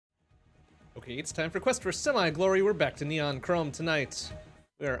Okay, it's time for Quest for Semi-Glory. We're back to Neon Chrome tonight.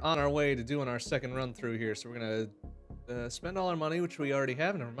 We are on our way to doing our second run through here, so we're gonna spend all our money, which we already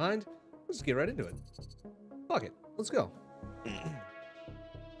have, never mind. Let's just get right into it. Fuck it, let's go.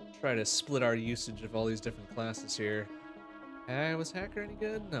 Try to split our usage of all these different classes here. Was Hacker any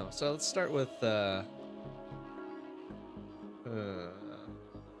good? No, so let's start with,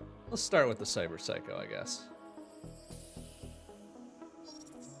 let's start with the Cyber Psycho, I guess.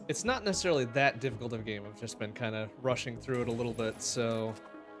 It's not necessarily that difficult of a game. I've just been kind of rushing through it a little bit, so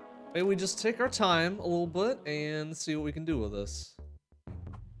maybe we just take our time a little bit and see what we can do with this.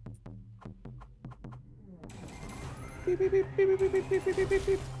 Beep, beep, beep, beep, beep, beep, beep, beep, beep, beep,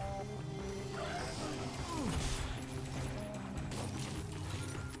 beep.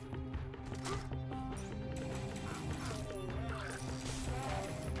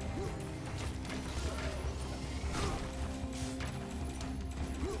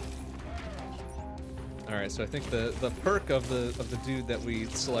 Alright, so I think the perk of the dude that we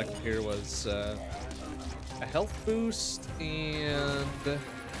selected here was a health boost and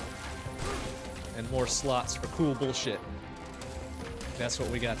more slots for cool bullshit. That's what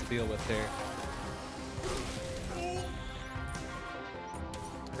we got to deal with there.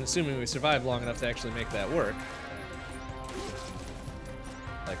 And assuming we survive long enough to actually make that work.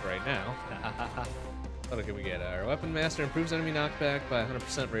 Like right now. What can we get? Our Weapon Master improves enemy knockback by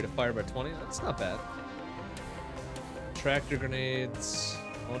 100% rate of fire by 20. That's not bad. Tractor grenades,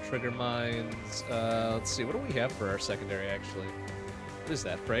 won't trigger mines. Let's see, what do we have for our secondary actually? What is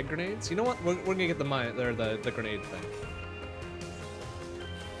that? Frag grenades? You know what? We're gonna get the mine or the grenade thing.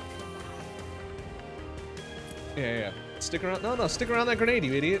 Yeah. Stick around. No, stick around that grenade,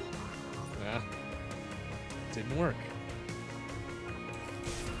 you idiot. Yeah. Didn't work.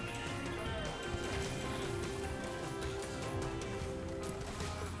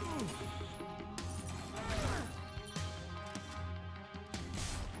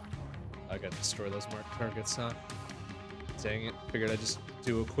 I gotta destroy those marked targets, huh? Dang it. Figured I'd just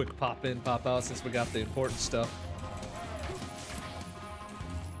do a quick pop in, pop out since we got the important stuff.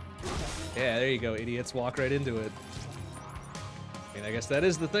 Yeah, there you go, idiots. Walk right into it. I mean, I guess that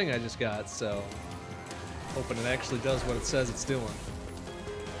is the thing I just got, so hoping it actually does what it says it's doing.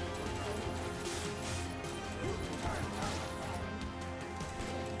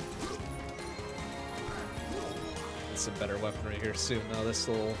 It's a better weaponry here soon. No, this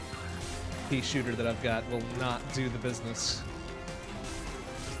little pea shooter that I've got will not do the business.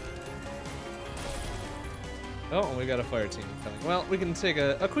 Oh, and we got a fire team coming. Well, we can take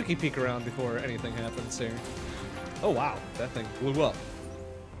a quickie peek around before anything happens here. Oh wow, that thing blew up.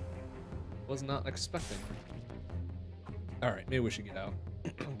 Was not expecting. Alright, maybe we should get out.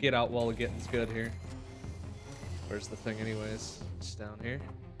 Get out while the getting's good here. Where's the thing anyways? It's down here.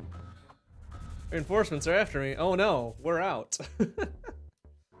 Reinforcements are after me. Oh no, we're out.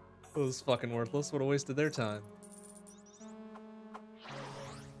 It was fucking worthless. Would have wasted their time.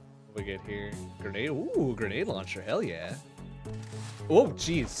 What do we get here? Grenade. Ooh, grenade launcher. Hell yeah. Oh,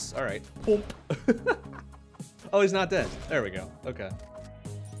 jeez. All right. Boom. Oh, he's not dead. There we go. Okay.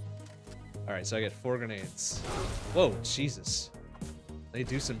 All right, so I get 4 grenades. Whoa, Jesus. They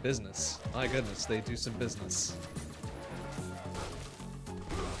do some business. My goodness, they do some business.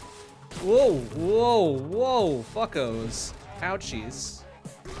 Whoa, whoa, whoa. Fuckos. Ouchies.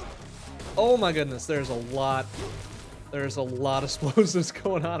 Oh my goodness, there's a lot of explosives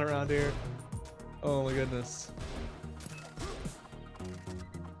going on around here. Oh my goodness.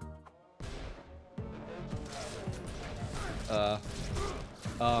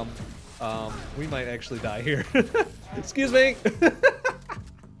 We might actually die here. Excuse me.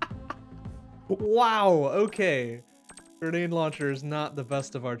 Wow, okay. Grenade launcher is not the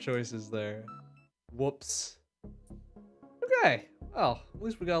best of our choices there. Whoops. Okay. Well, at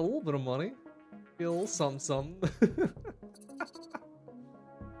least we got a little bit of money. Get a little something.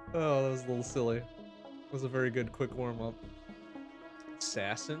 Oh, that was a little silly. It was a very good quick warm-up.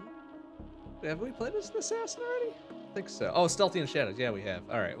 Assassin? Have we played as an assassin already? I think so. Oh, Stealthy and Shadows. Yeah, we have.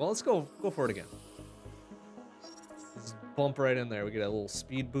 Alright, well, let's go for it again. Let's bump right in there. We get a little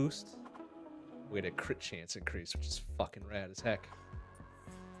speed boost. We get a crit chance increase, which is fucking rad as heck.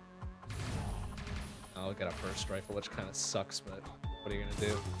 Oh, we got a burst rifle, which kind of sucks, but what are you gonna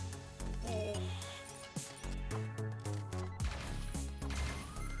do?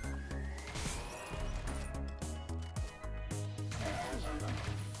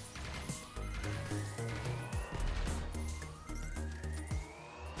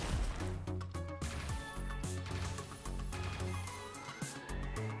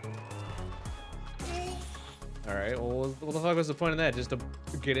 Alright, well, what the fuck was the point of that? Just to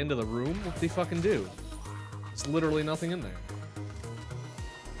get into the room? What did he fucking do? There's literally nothing in there.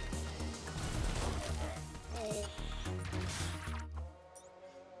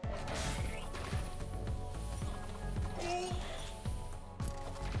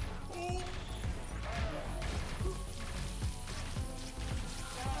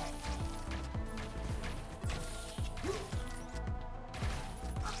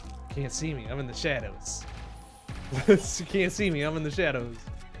 Can't see me, I'm in the shadows. You can't see me, I'm in the shadows.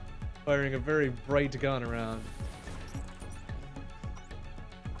 Firing a very bright gun around.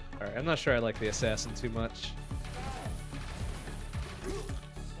 Alright, I'm not sure I like the assassin too much.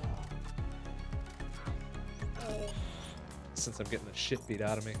 Since I'm getting the shit beat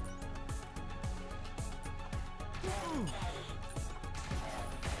out of me.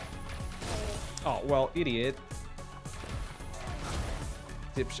 Oh, well, idiot.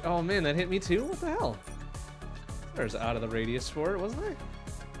 Oh man, that hit me too? What the hell? There's out of the radius for it, wasn't there?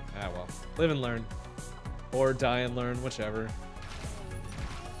 Ah well. Live and learn. Or die and learn, whichever.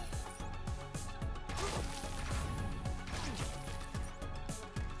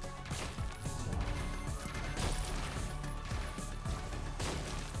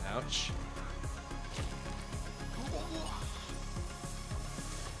 Ouch.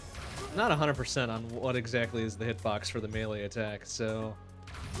 Not 100% on what exactly is the hitbox for the melee attack, so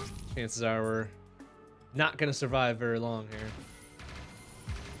chances are we're not gonna survive very long here.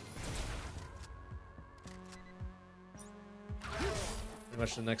 Pretty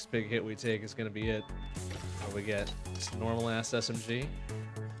much the next big hit we take is gonna be it. What we get? Just normal ass SMG?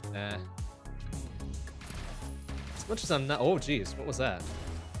 Nah. As much as I'm not. Oh, geez, what was that?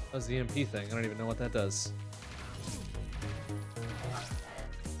 That was the EMP thing. I don't even know what that does.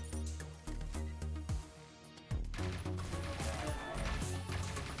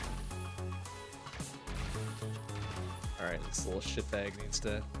 Alright, this little shitbag needs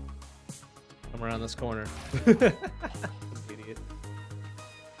to come around this corner. Idiot.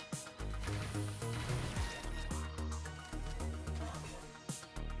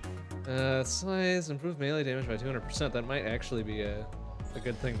 Size, improve melee damage by 200%. That might actually be a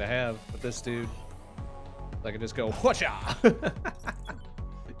good thing to have with this dude. I can just go, whatcha!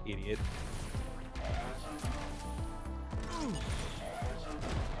 Idiot.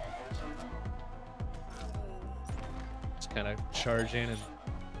 Kind of charge in and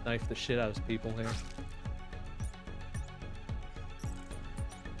knife the shit out of people here.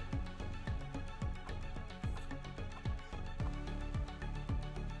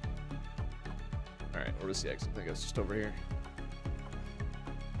 Alright, where's the exit? I think it's just over here.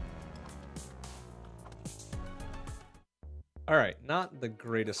 Alright, not the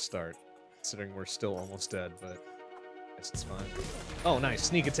greatest start, considering we're still almost dead, but I guess it's fine. Oh, nice.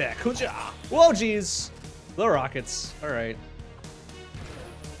 Sneak attack. Hoo-ja! Whoa, jeez! The rockets. Alright.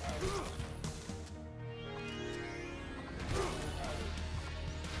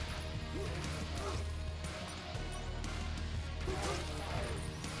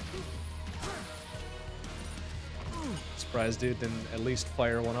 Surprised dude didn't at least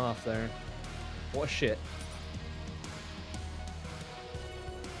fire one off there. What shit.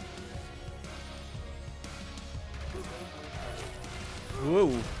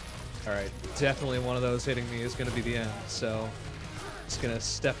 Whoa. Alright, definitely one of those hitting me is going to be the end, so just going to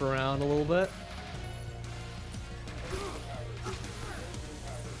step around a little bit.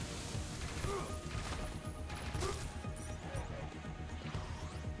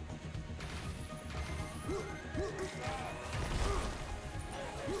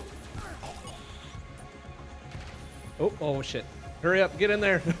 Oh shit. Hurry up, get in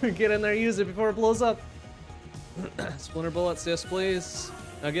there. Get in there, use it before it blows up. Splinter bullets, yes please.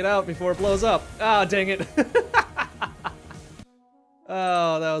 Now get out before it blows up. Ah, dang it.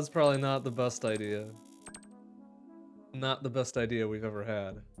 Oh, that was probably not the best idea. Not the best idea we've ever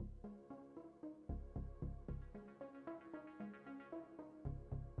had.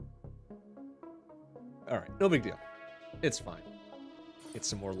 Alright, no big deal. It's fine. Get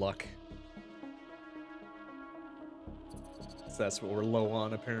some more luck. That's what we're low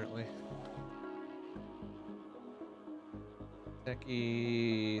on, apparently.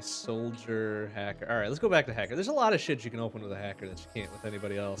 Techie, soldier, hacker. Alright, let's go back to hacker. There's a lot of shit you can open with a hacker that you can't with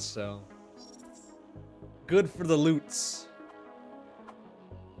anybody else, so... Good for the loots.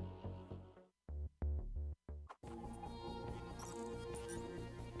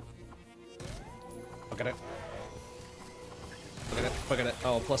 Look at it. Look at it. Look at it.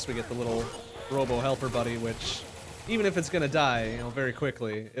 Oh, plus we get the little robo helper buddy, which... Even if it's gonna die, you know, very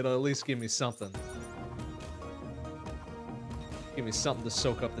quickly, it'll at least give me something. Give me something to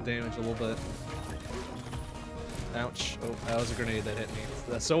soak up the damage a little bit. Ouch. Oh, that was a grenade that hit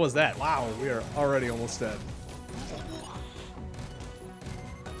me. So was that. Wow, we are already almost dead.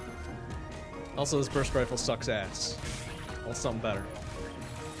 Also, this burst rifle sucks ass. Well, something better.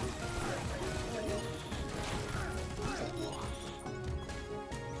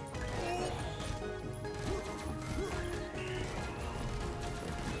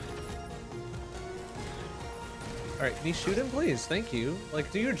 Alright, can you shoot him, please? Thank you.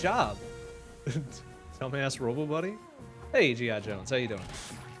 Like, do your job. Tell me, ask Robo Buddy. Hey, G.I. Jones, how you doing?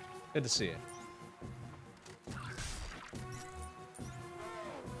 Good to see you.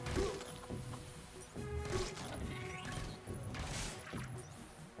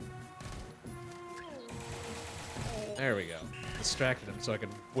 There we go. Distracted him so I can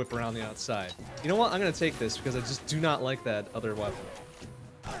whip around the outside. You know what? I'm gonna take this because I just do not like that other weapon.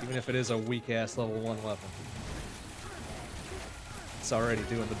 Even if it is a weak-ass level 1 weapon. It's already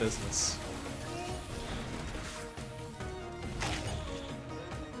doing the business.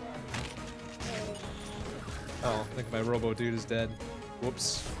 Oh, I think my Robo dude is dead.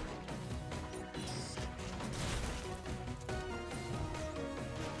 Whoops.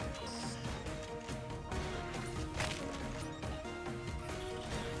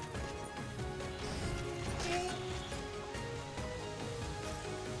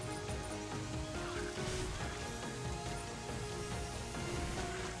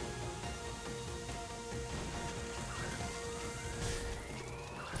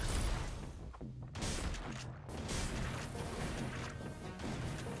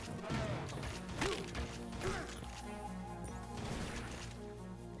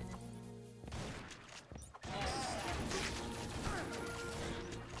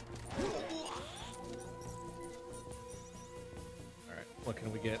 What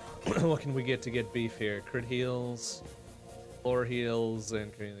can we get? What can we get to get beef here? Crit heals, floor heals,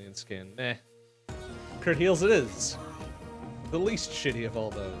 and chameleon skin. Eh. Crit heals it is. The least shitty of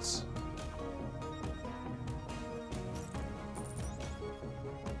all those.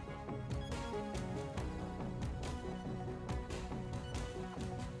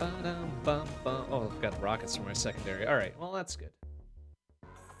 Oh, I've got rockets for my secondary. Alright, well that's good.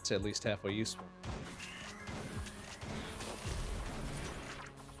 It's at least halfway useful.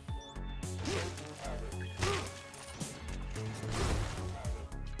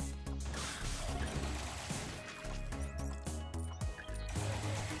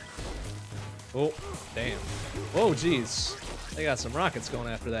 Oh, damn. Whoa, jeez. They got some rockets going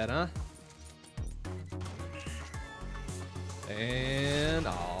after that, huh? And...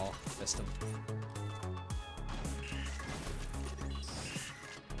 oh, missed him.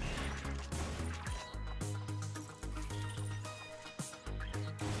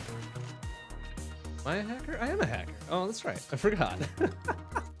 Am I a hacker? I am a hacker. Oh, that's right. I forgot.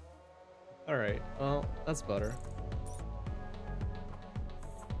 Alright, well, that's better.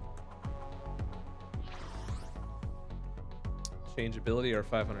 Changeability or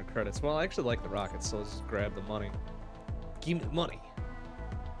 500 credits. Well, I actually like the rockets, so let's just grab the money. Give me the money.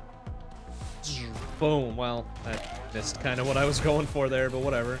 Boom. Well, I missed kind of what I was going for there, but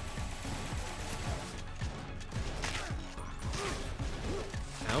whatever.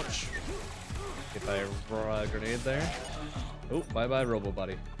 Ouch. Get by a grenade there. Oh, bye-bye, Robo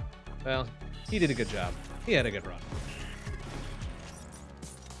Buddy. Well, he did a good job. He had a good run.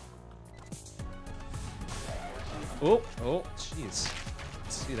 Oh, oh, jeez.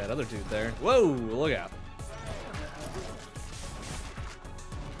 See that other dude there. Whoa, look out.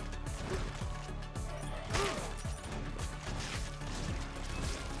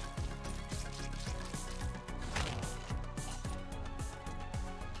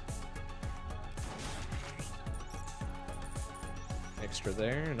 Extra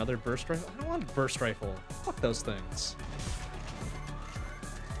there, another burst rifle. I don't want a burst rifle. Fuck those things.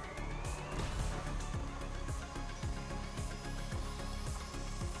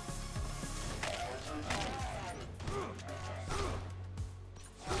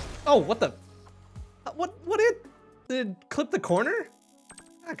 Oh, what the? What it? Did clip the corner?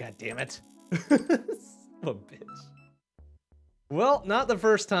 Ah, god damn it. Son of a bitch. Well, not the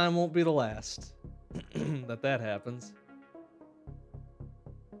first time, won't be the last that happens.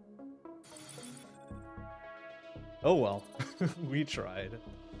 Oh well, we tried.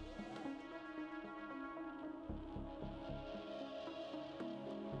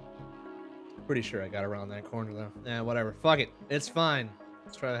 Pretty sure I got around that corner though. Yeah, whatever. Fuck it. It's fine.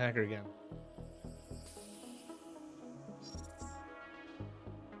 Let's try the hacker again.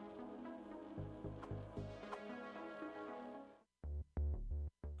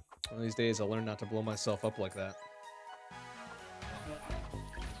 One of these days I'll learn not to blow myself up like that.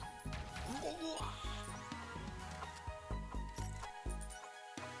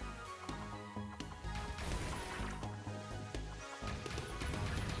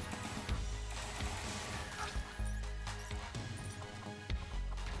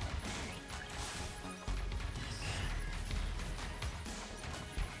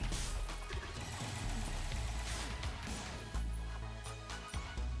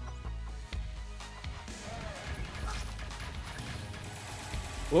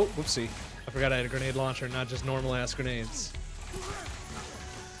 Whoa, whoopsie. I forgot I had a grenade launcher, not just normal ass grenades.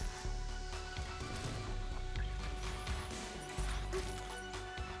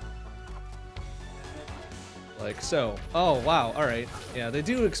 Like so. Oh, wow, alright. Yeah, they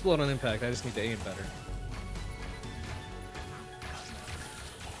do explode on impact, I just need to aim better.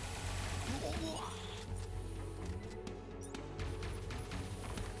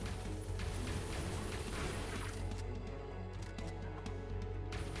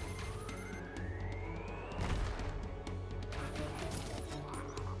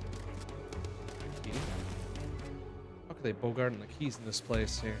 How could they bogart the keys in this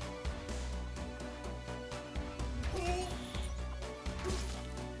place here?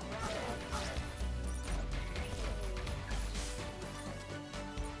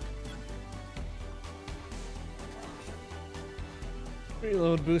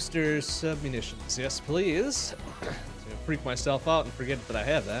 Reload boosters, submunitions. Yes, please. I'm gonna freak myself out and forget that I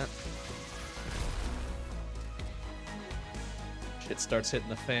have that. Shit starts hitting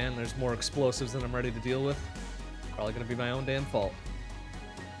the fan. There's more explosives than I'm ready to deal with. Probably gonna be my own damn fault.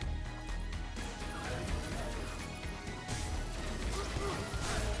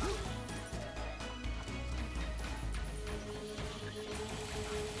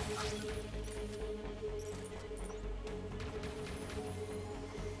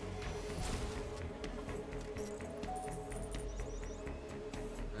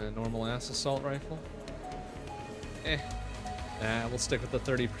 Normal ass assault rifle. Nah, we'll stick with the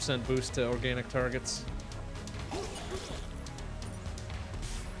 30% boost to organic targets.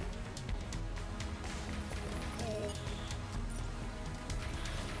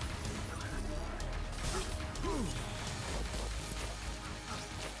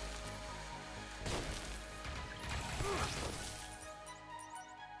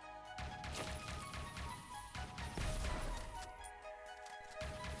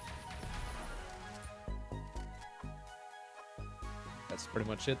 That's pretty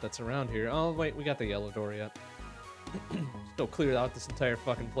much it that's around here. Oh, wait, we got the yellow door yet. Still clear out this entire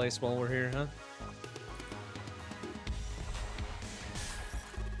fucking place while we're here, huh?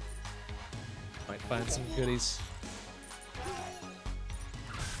 Might find some goodies.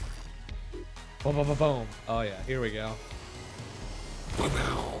 Boom, boom, boom, boom. Oh, yeah, here we go.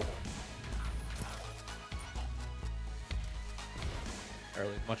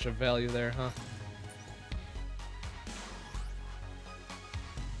 Hardly much of value there, huh?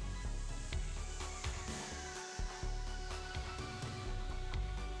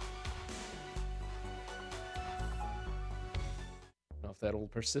 That will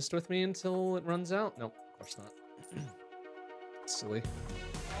persist with me until it runs out? Nope, of course not. Silly.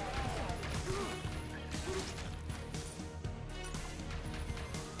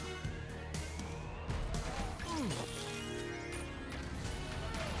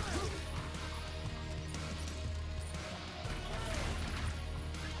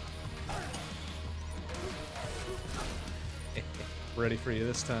 Ready for you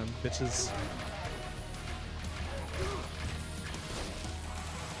this time, bitches.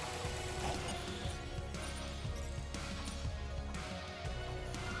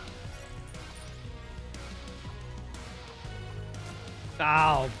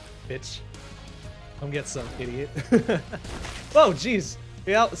 Ow, bitch. Come get some, idiot. Oh, jeez.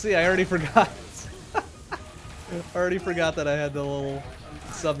 Yeah, see, I already forgot. I already forgot that I had the little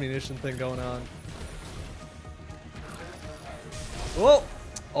submunition thing going on. Whoa!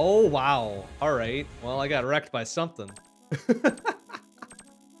 Oh, wow. Alright. Well, I got wrecked by something. That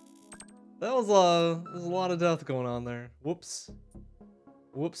was there's a lot of death going on there. Whoops.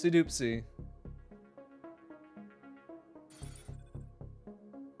 Whoopsie doopsie.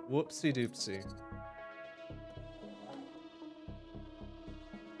 Whoopsie doopsie.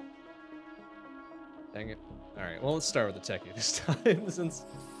 Dang it. Alright, well, let's start with the techie this time, since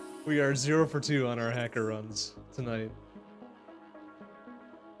we are 0 for 2 on our hacker runs tonight.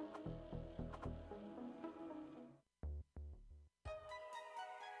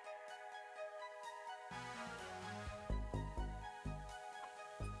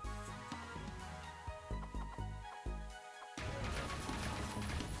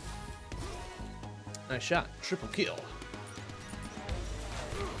 Nice shot. Triple kill.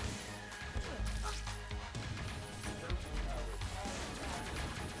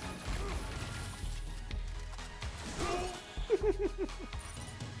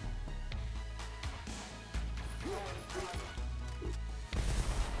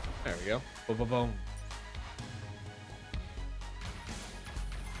 There we go. Boom, boom, boom.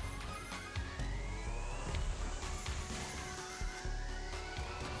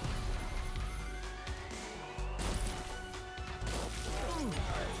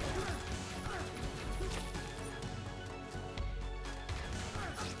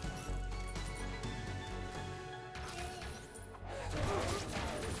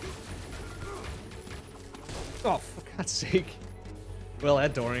 Oh, for God's sake. Well,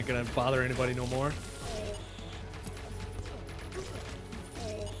 that door ain't gonna bother anybody no more.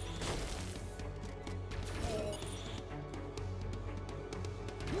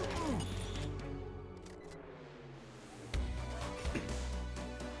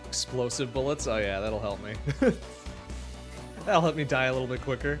 Explosive bullets? Oh yeah, that'll help me. That'll help me die a little bit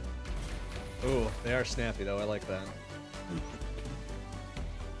quicker. Ooh, they are snappy though, I like that.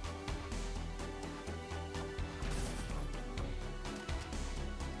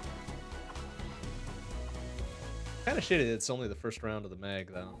 Kinda shitty that it's only the first round of the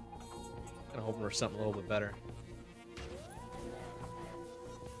mag though. Kinda hoping for something a little bit better.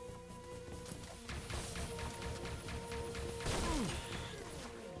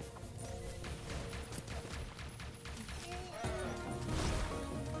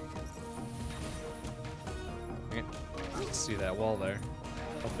 See that wall there.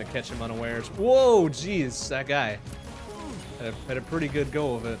 Hoping to catch him unawares. Whoa, jeez, that guy had a pretty good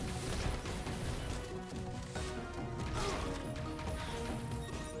go of it.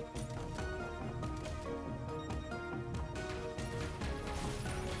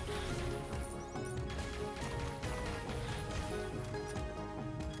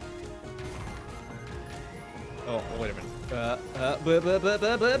 Oh, wait a minute.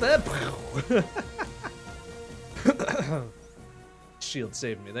 Shield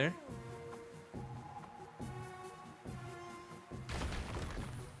saved me there.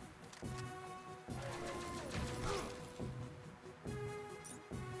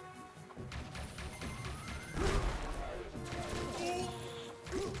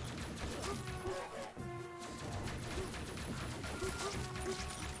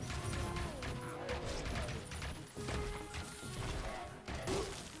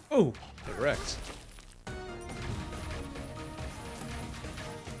 Oh, correct.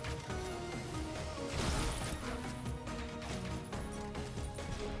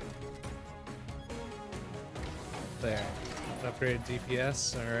 There. Upgraded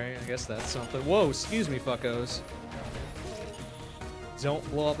DPS. Alright, I guess that's something. Whoa, excuse me, fuckos. Don't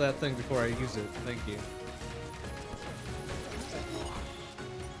blow up that thing before I use it. Thank you.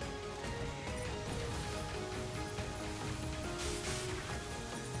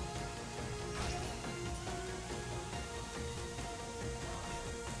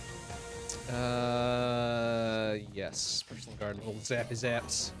 Yes. Personal guard, little zappy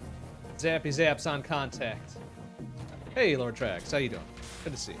zaps. Zappy zaps on contact. Hey, Lord Trax, how you doing?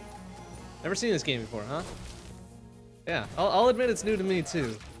 Good to see you. Never seen this game before, huh? Yeah, I'll admit it's new to me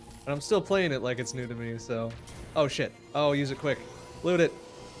too, but I'm still playing it like it's new to me, so... Oh shit. Oh, use it quick. Loot it.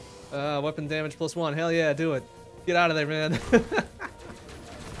 Weapon damage +1. Hell yeah, do it. Get out of there, man.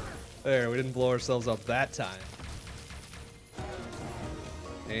 There, we didn't blow ourselves up that time.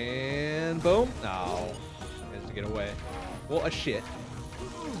 And boom. Oh, managed to get away. What a shit.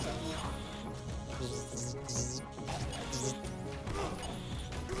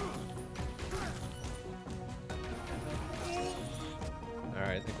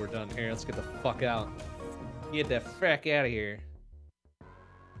 Alright, I think we're done here. Let's get the fuck out. Get the frack out of here.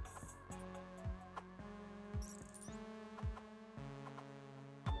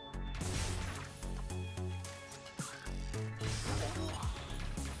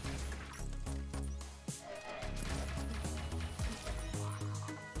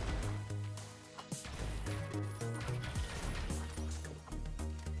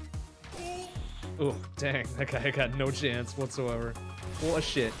 Oh, dang, that guy got no chance whatsoever. What a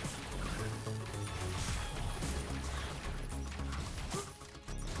shit.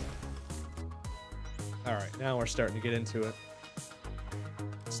 Alright, now we're starting to get into it.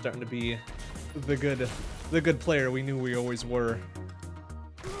 Starting to be the good player we knew we always were.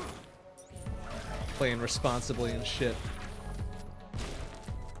 Playing responsibly and shit.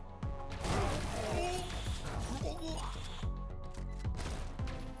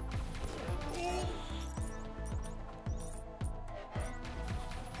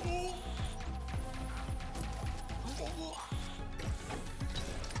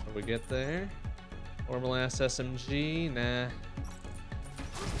 We get there. Orbital ass SMG, nah.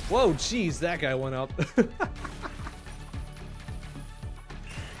 Whoa, jeez, that guy went up.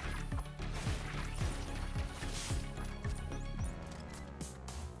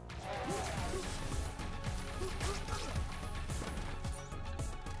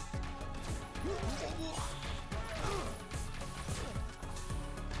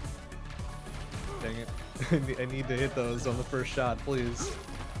 Dang it. I need to hit those on the first shot, please.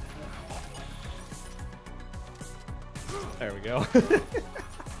 There we go.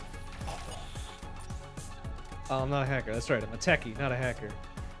 Oh, I'm not a hacker. That's right. I'm a techie, not a hacker.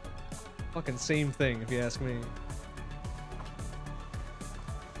 Fucking same thing, if you ask me.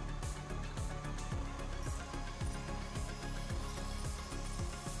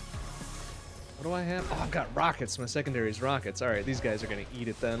 What do I have? Oh, I've got rockets. My secondary is rockets. Alright, these guys are gonna eat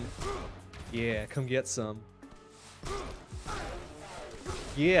it then. Yeah, come get some.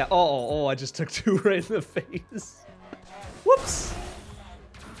 Yeah, oh, I just took 2 right in the face. Whoops!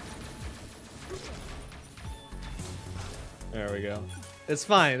 There we go. It's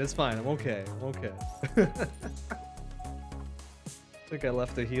fine, I'm okay, I'm okay. I think I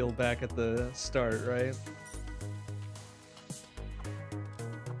left the heal back at the start, right?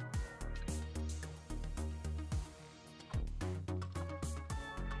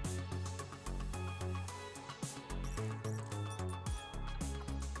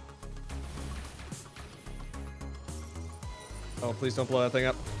 Oh, please don't blow that thing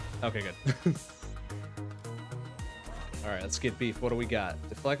up. Okay, good. Alright, let's get beef. What do we got?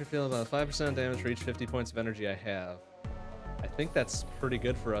 Deflector field about 5% damage for each 50 points of energy I have. I think that's pretty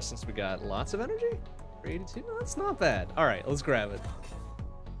good for us since we got lots of energy? For 82? No, that's not bad. Alright, let's grab it.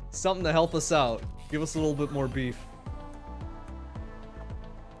 Something to help us out. Give us a little bit more beef.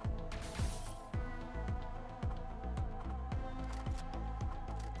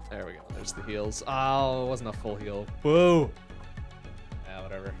 There we go. There's the heals. Oh, it wasn't a full heal. Boo! Yeah,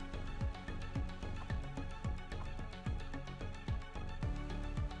 whatever.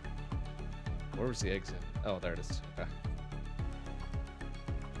 Where was the exit? Oh, there it is. Okay.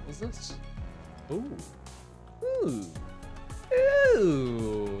 What's this? Ooh. Ooh.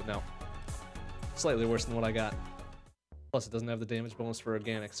 Ooh. No. Slightly worse than what I got. Plus, it doesn't have the damage bonus for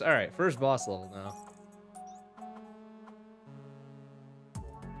organics. Alright, first boss level now.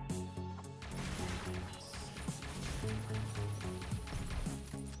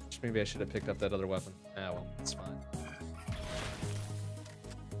 Maybe I should have picked up that other weapon. Ah, well, it's fine.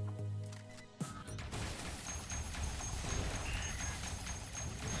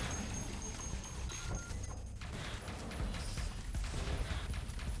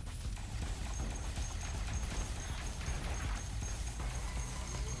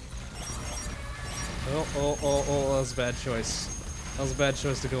 Oh, that was a bad choice. That was a bad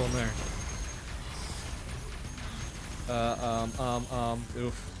choice to go in there.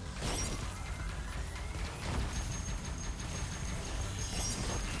 Oof.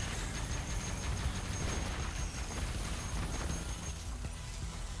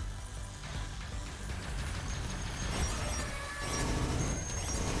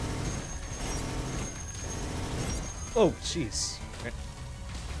 Oh, jeez. Okay.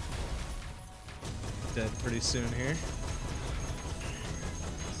 Dead pretty soon here.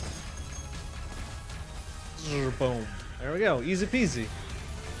 Boom. There we go. Easy peasy.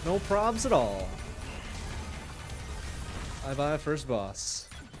 No probs at all. Bye-bye, first boss.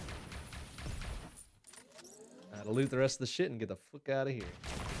 Now to loot the rest of the shit and get the fuck out of here.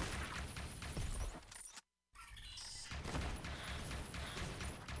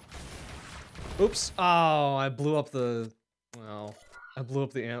 Oops. Oh, I blew up the... Well, I blew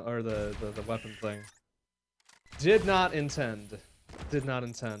up the weapon thing. Did not intend. Did not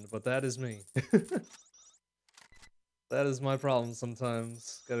intend, but that is me. That is my problem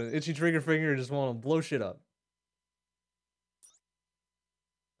sometimes. Got an itchy trigger finger, just want to blow shit up.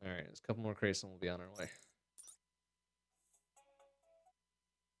 Alright, there's a couple more crates and we'll be on our way.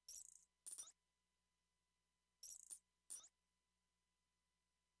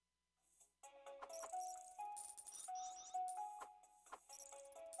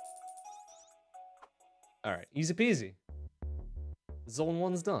 Alright, easy peasy. Zone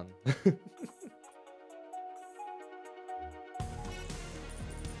 1's done.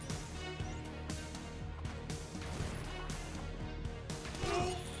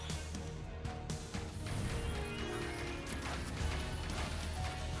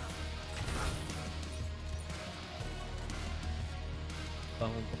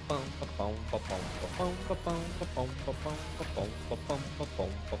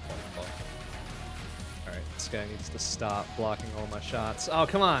 Alright, this guy needs to stop blocking all my shots. Oh,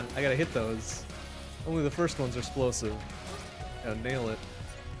 come on! I gotta hit those. Only the first ones are explosive. Gotta nail it.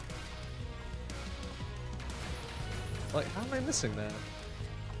 Like, how am I missing that?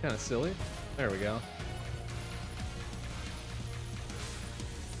 Kinda silly. There we go.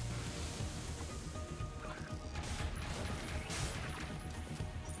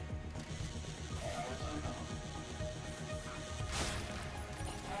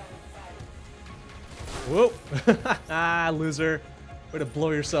 Whoa! Ah, loser. Way to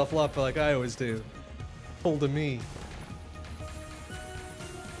blow yourself up like I always do. Pull to me.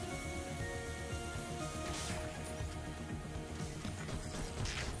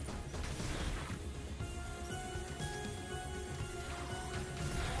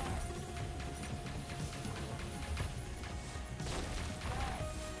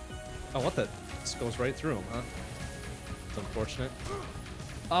 Oh, what the? This goes right through him, huh? It's unfortunate.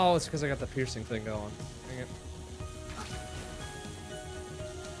 Oh, it's because I got the piercing thing going. Dang it.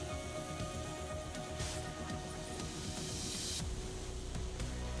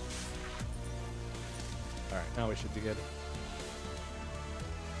 Alright, now we should be good.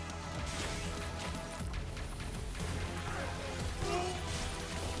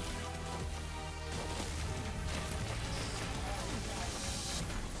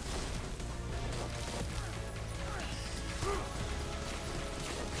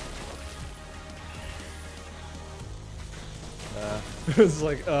 It's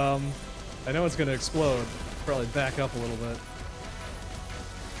like, I know it's gonna explode. Probably back up a little bit.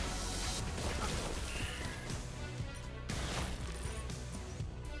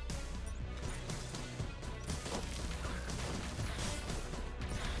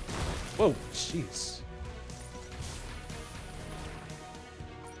 Whoa, jeez.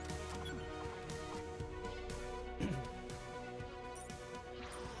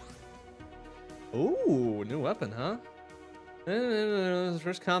 Ooh, new weapon, huh?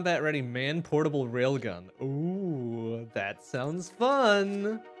 First combat ready man portable railgun. Ooh, that sounds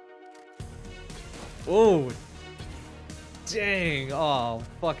fun. Oh, dang. Oh,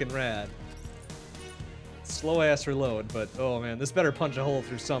 fucking rad. Slow ass reload, but oh man, this better punch a hole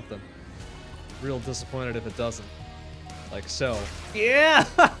through something. Real disappointed if it doesn't. Like so. Yeah!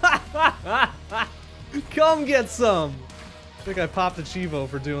 Come get some! I think I popped a Chivo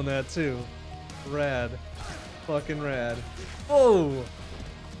for doing that too. Rad. Fucking rad. Oh!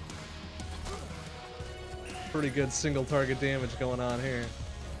 Pretty good single target damage going on here.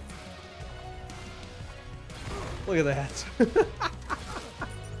 Look at that.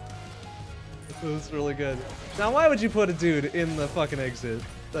 That was really good. Now, why would you put a dude in the fucking exit?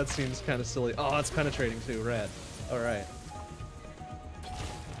 That seems kind of silly. Oh, it's penetrating too. Rad. Alright.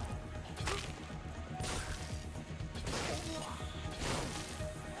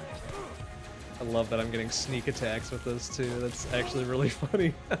 I love that I'm getting sneak attacks with this too. That's actually really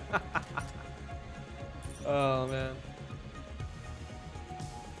funny. Oh man.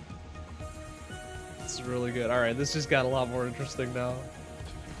 It's really good. Alright, this just got a lot more interesting now.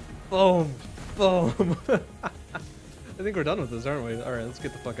 Boom! Boom! I think we're done with this, aren't we? Alright, let's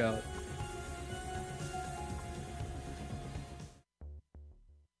get the fuck out.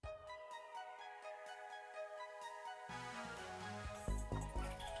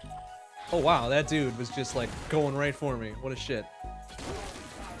 Oh wow, that dude was just like going right for me. What a shit.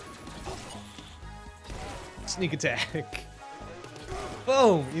 Sneak attack.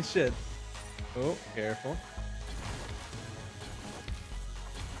 Boom! Eat shit. Oh, careful.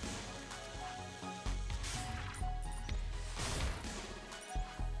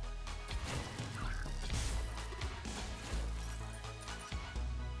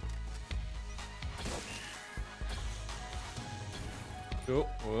 Oh,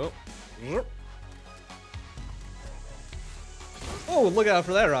 whoa. Oh, look out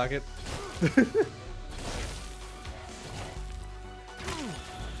for that rocket.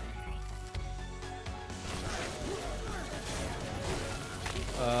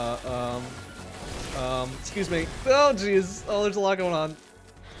 Excuse me. Oh, jeez. Oh, there's a lot going on.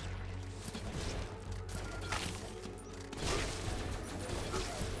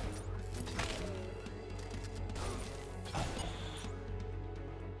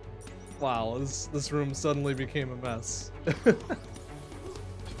 Wow, this room suddenly became a mess.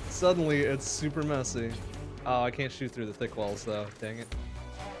 Suddenly, it's super messy. Oh, I can't shoot through the thick walls, though. Dang it.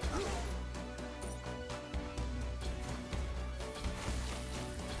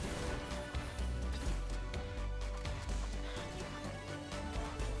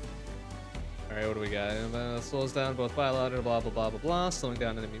 Alright, what do we got? Slows down both bilateral, blah, blah, blah, blah, blah. Slowing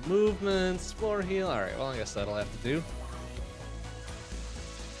down enemy movements. Floor heal. Alright, well, I guess that'll have to do.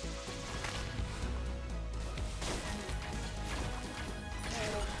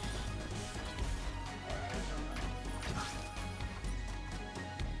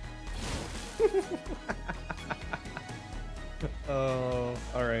 Oh,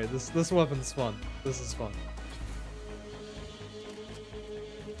 alright, this weapon's fun. This is fun.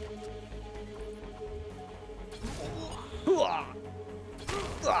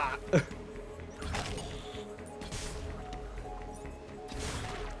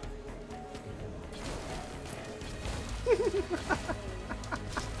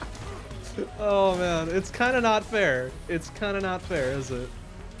 Oh man, it's kind of not fair. It's kind of not fair, is it?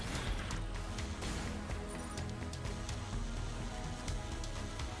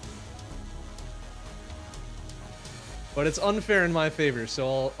 But it's unfair in my favor,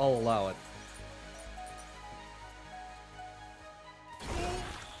 so I'll allow it.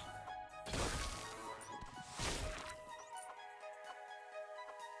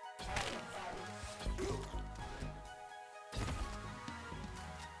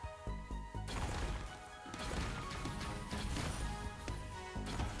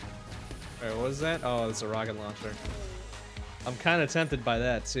 Alright, what was that? Oh, it's a rocket launcher. I'm kind of tempted by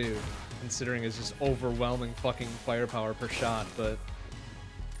that, too, considering it's just overwhelming fucking firepower per shot, but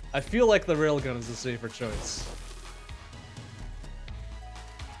I feel like the railgun is the safer choice.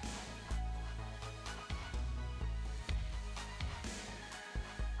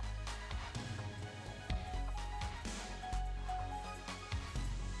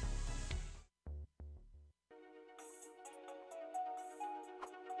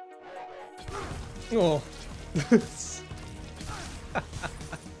 Oh. There's the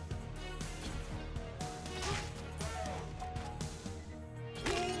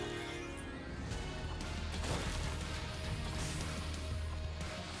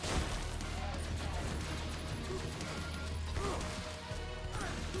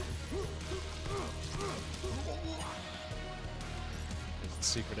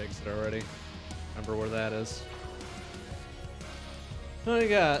secret exit already. Remember where that is. What do you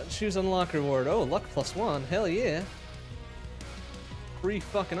got? Choose unlock reward. Oh, luck +1. Hell yeah. Free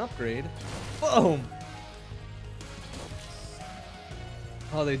fucking upgrade. Boom!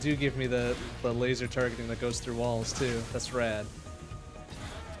 Oh, they do give me the laser targeting that goes through walls, too. That's rad.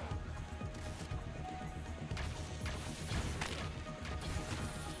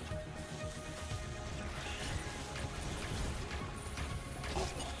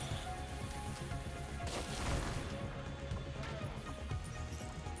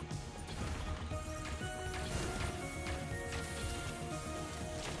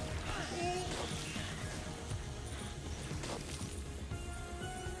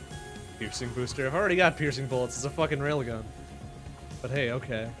 Piercing booster. I've already got piercing bullets. It's a fucking railgun. But hey,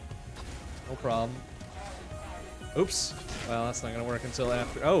 okay. No problem. Oops. Well, that's not gonna work until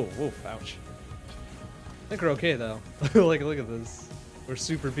after. Oh, woof, ouch. I think we're okay though. Like, look at this. We're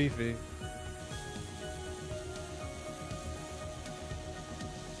super beefy.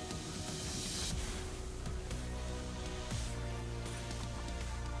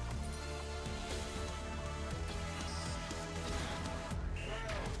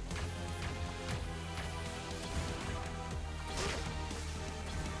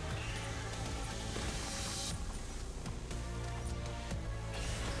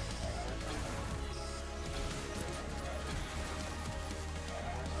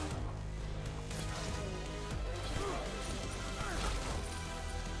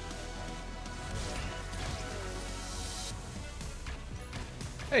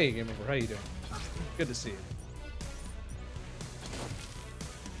 Hey, Game Over, how you doing? Good to see you.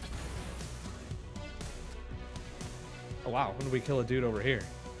 Oh wow, when did we kill a dude over here?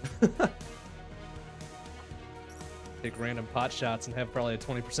 Take random pot shots and have probably a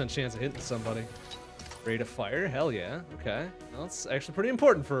 20% chance of hitting somebody. Rate of fire? Hell yeah. Okay. Well, that's actually pretty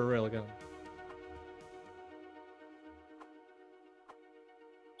important for a railgun.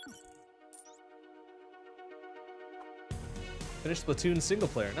 Finished Splatoon single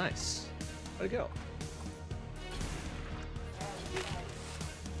player. Nice. Way to go.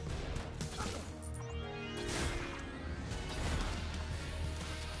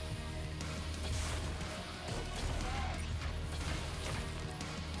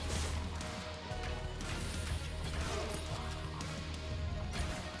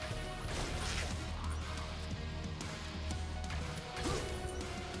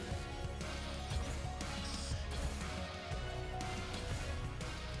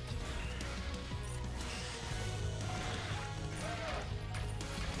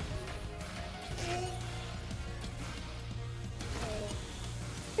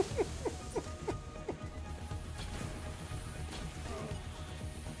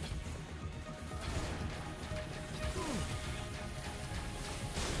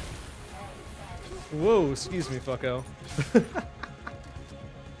 Whoa, excuse me, fucko.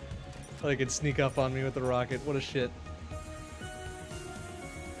 They could sneak up on me with the rocket. What a shit.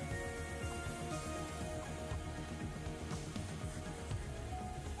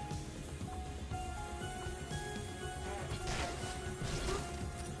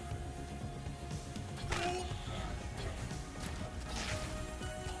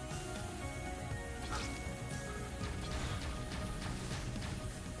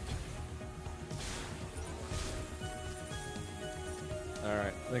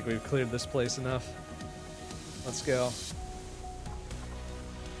 Alright, I think we've cleared this place enough. Let's go.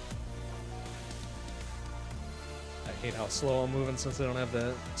 I hate how slow I'm moving since I don't have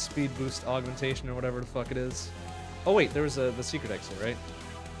the speed boost augmentation or whatever the fuck it is. Oh wait, there was the secret exit, right?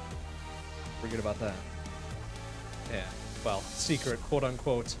 Forget about that. Yeah, well, secret, quote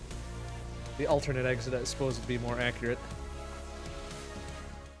unquote. The alternate exit is supposed to be more accurate.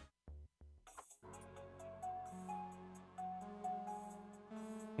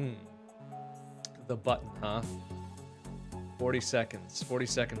 The button, huh? 40 seconds. 40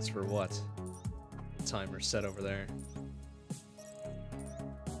 seconds for what? The timer's set over there.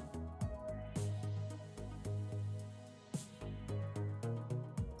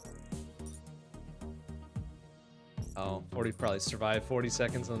 Oh, 40 probably survive 40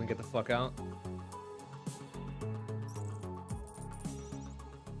 seconds and then get the fuck out.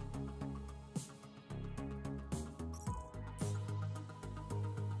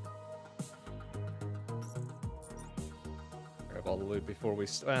 Grab all the loot before we...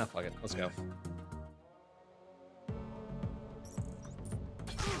 fuck it. Let's go.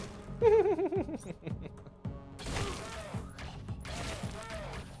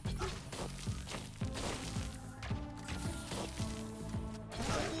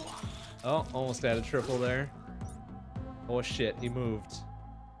 Oh, almost had a triple there. Oh shit, he moved.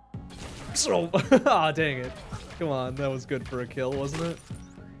 So, ah, dang it. Come on, that was good for a kill, wasn't it?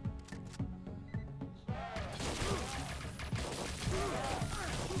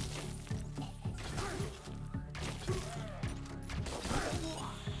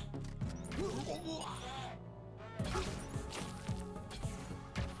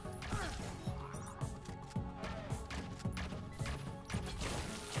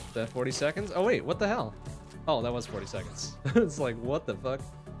 That 40 seconds? Oh wait, what the hell? Oh, that was 40 seconds. It's like, what the fuck?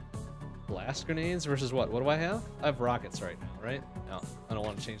 Blast grenades versus what? What do I have? I have rockets right now, right? No, I don't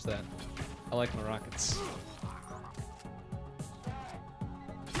want to change that. I like my rockets.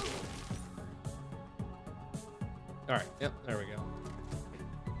 Alright, yep, there we go.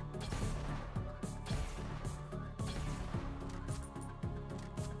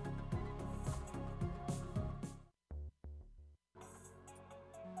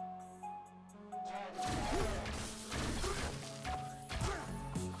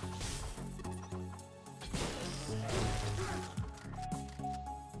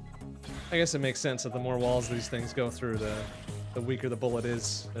 I guess it makes sense that the more walls these things go through, the weaker the bullet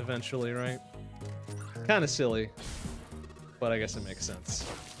is eventually, right? Kind of silly, but I guess it makes sense.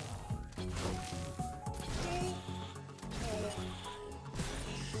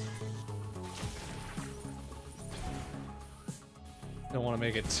 Don't want to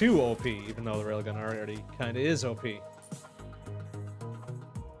make it too OP, even though the railgun already kind of is OP.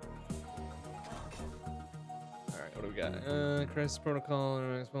 Crisis protocol,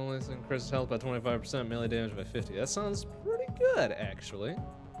 increases health by 25%, melee damage by 50. That sounds pretty good, actually.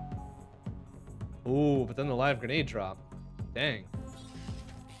 Ooh, but then the live grenade drop. Dang.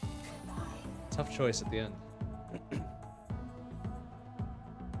 Tough choice at the end.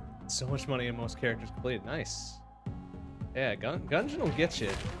 So much money and most characters completed. Nice. Yeah, Gungeon will get you.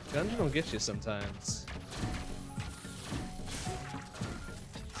 Gungeon will get you sometimes.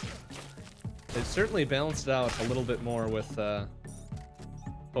 They've certainly balanced it out a little bit more with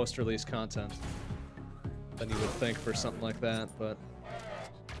post-release content than you would think for something like that, but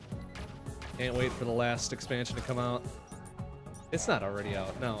can't wait for the last expansion to come out. It's not already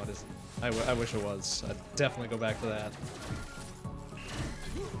out. No, it isn't. I wish it was. I'd definitely go back to that.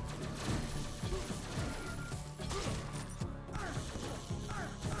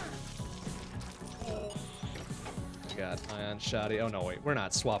 God, ion shoddy. Oh no, wait, we're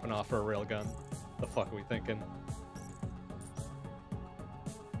not swapping off for a railgun. The fuck are we thinking?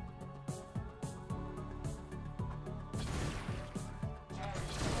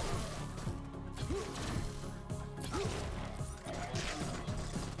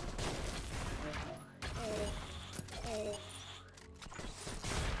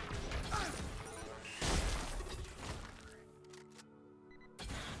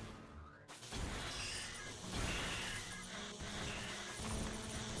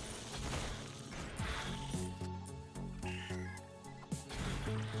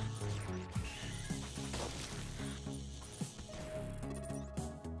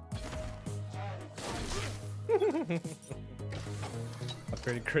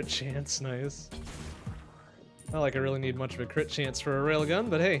 Upgraded crit chance, nice. Not like I really need much of a crit chance for a railgun,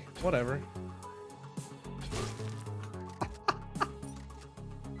 but hey, whatever.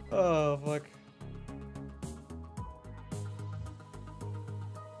 Oh, fuck.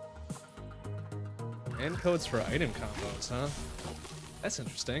 And codes for item combos, huh? That's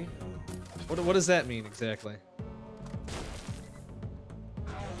interesting. What does that mean exactly?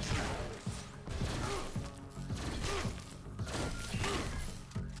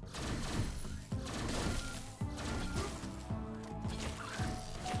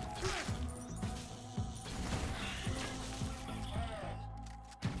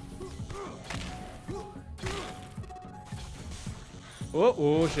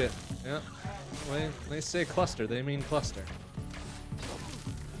 Oh shit. Yeah. When they say cluster, they mean cluster.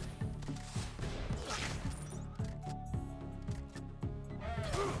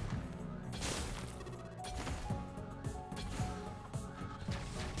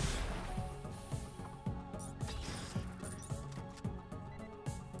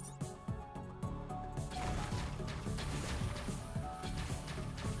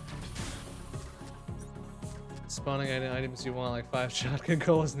 Spawning items you want, like 5 shotgun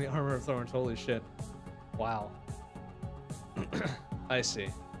goals in the armor of thorns. Holy shit. Wow. I see.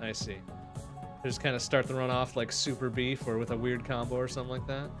 I see. Just kind of start the run off like super beef or with a weird combo or something like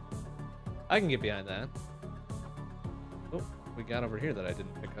that. I can get behind that. Oh, we got over here that I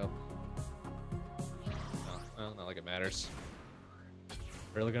didn't pick up. Oh, well, not like it matters.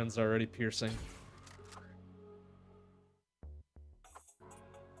 Railgun's already piercing.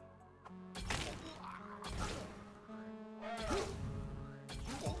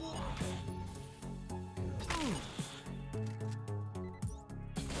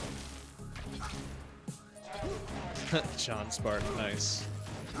 John Spartan, nice.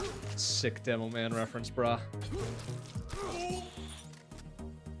 Sick Demo Man reference, brah.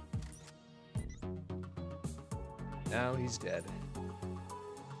 Now he's dead.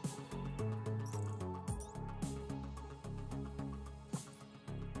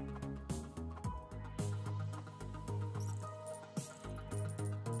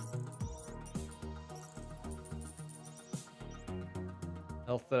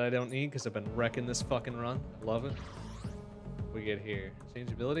 Health that I don't need because I've been wrecking this fucking run. I love it. What we get here?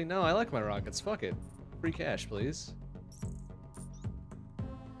 Changeability? No, I like my rockets. Fuck it. Free cash, please.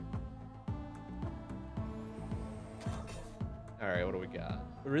 Alright, what do we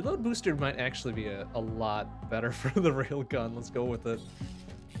got? The reload booster might actually be a lot better for the railgun. Let's go with it.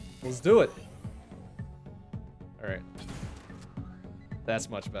 Let's do it. Alright. That's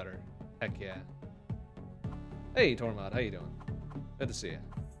much better. Heck yeah. Hey, Tormod, how you doing? Good to see you.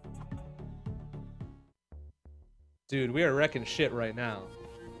 Dude, we are wrecking shit right now.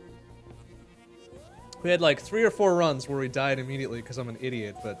 We had like 3 or 4 runs where we died immediately because I'm an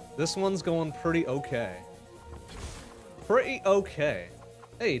idiot, but this one's going pretty okay. Pretty okay.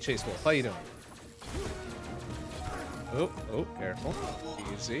 Hey, Chase Wolf, how you doing? Oh, oh, careful.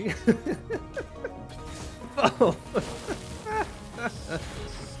 Easy. Oh.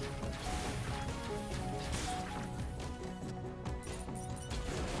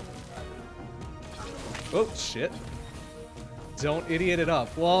 Oh, shit. Don't idiot it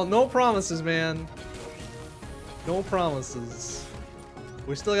up. Well, no promises, man. No promises.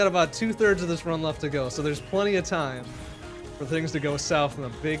 We still got about 2/3 of this run left to go, so there's plenty of time for things to go south in a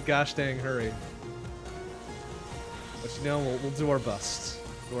big gosh dang hurry. But you know, we'll do our best.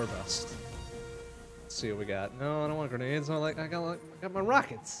 Do our best. Let's see what we got. No, I don't want grenades. I got my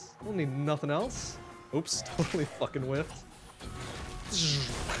rockets. I don't need nothing else. Oops, totally fucking whiffed.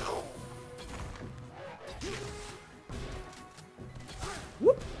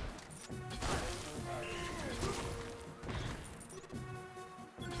 Whoop.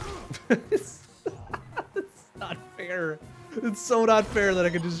 It's not fair. It's so not fair that I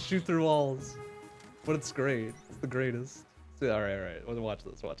can just shoot through walls. But it's great. It's the greatest. Alright. Watch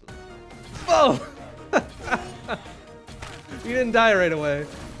this, watch this. Oh! He didn't die right away.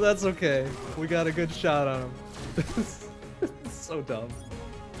 But that's okay. We got a good shot on him. It's so dumb.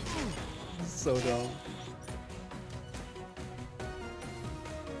 It's so dumb.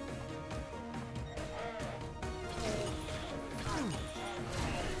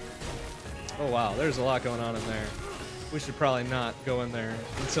 Oh wow, there's a lot going on in there. We should probably not go in there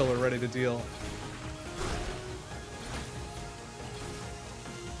until we're ready to deal.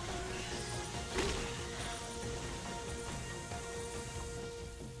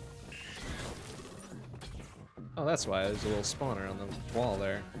 Oh, that's why there's a little spawner on the wall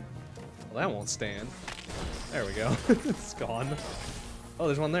there. Well, that won't stand. There we go. It's gone. Oh,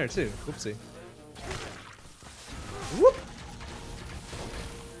 there's one there too. Whoopsie. Whoop!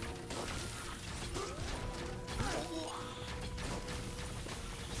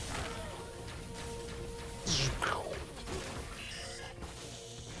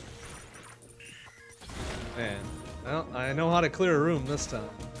 Man, well, I know how to clear a room this time.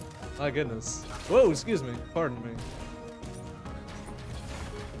 My goodness. Whoa, excuse me. Pardon me.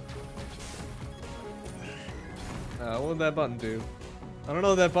 What did that button do? I don't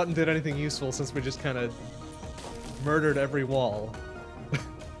know if that button did anything useful since we just kind of murdered every wall.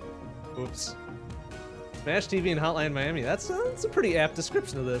 Oops. Smash TV and Hotline Miami. That's a pretty apt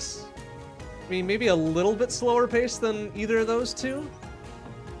description of this. I mean, maybe a little bit slower pace than either of those two,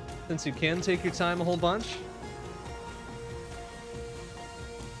 since you can take your time a whole bunch.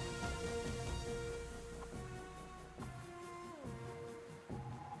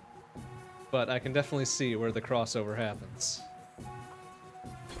 But I can definitely see where the crossover happens.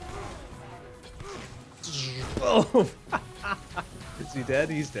 Boom! Is he dead?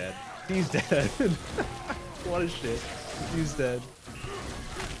 He's dead. He's dead. What a shit. He's dead.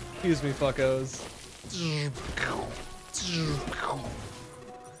 Excuse me, fuckos.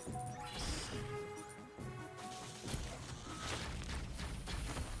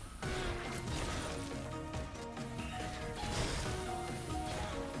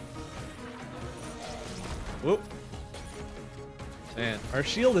 Whoop. Man, our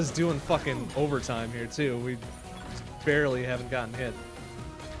shield is doing fucking overtime here too. We barely haven't gotten hit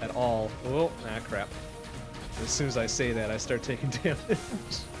at all. Whoa, ah crap. As soon as I say that, I start taking damage.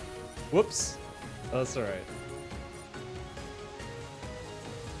 Whoops. Oh, that's alright.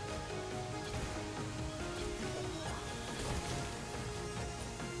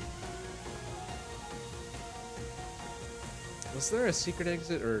 Was there a secret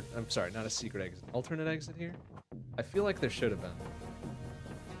exit, or, I'm sorry, not a secret exit, alternate exit here? I feel like there should have been.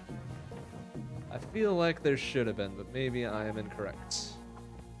 I feel like there should have been, but maybe I am incorrect.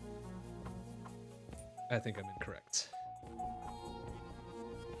 I think I'm incorrect.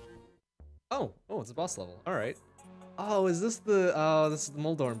 Oh, it's a boss level, alright. Oh, is this the, this is the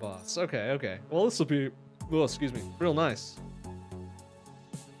Moldorm boss. Okay, okay. Well, this will be, oh, excuse me, real nice.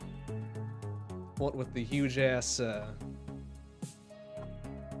 What with the huge-ass,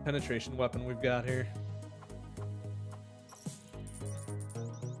 penetration weapon we've got here.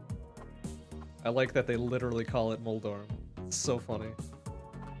 I like that they literally call it Moldorm. It's so funny.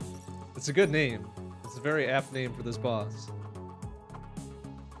 It's a good name. It's a very apt name for this boss.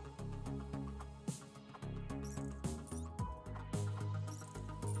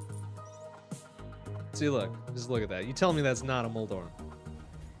 See, look. Just look at that. You tell me that's not a Moldorm.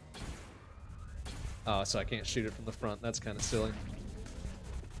 Oh, so I can't shoot it from the front. That's kind of silly.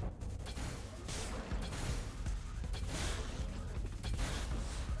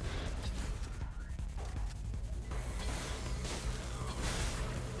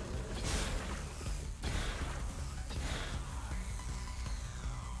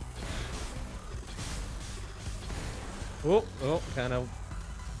 Oh, kind of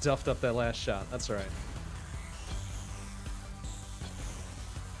duffed up that last shot. That's all right.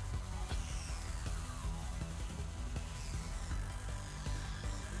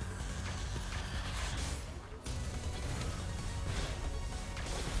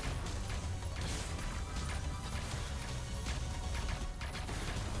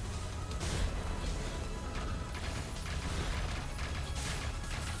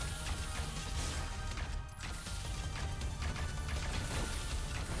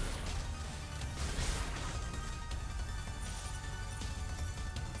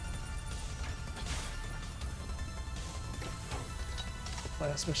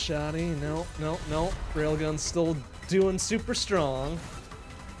 Plasma shotty, no. Railgun's still doing super strong.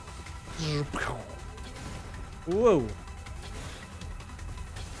 Whoa.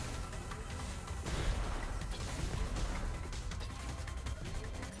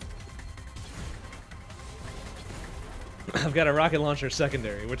 I've got a rocket launcher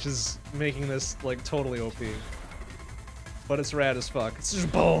secondary, which is making this like totally OP. But it's rad as fuck. It's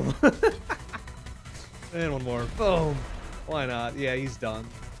just boom. And one more. Boom. Why not? Yeah, he's done.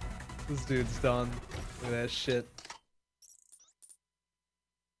 This dude's done. Look at that shit.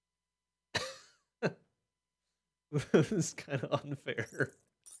 This is kind of unfair.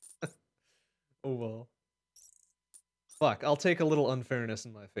 Oh well. Fuck, I'll take a little unfairness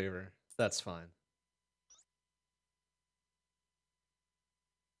in my favor. That's fine.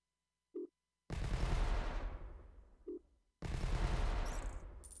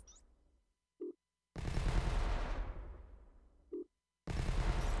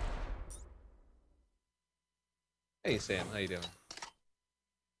 Hey Sam, how you doing?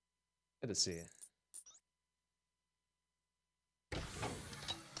 Good to see you.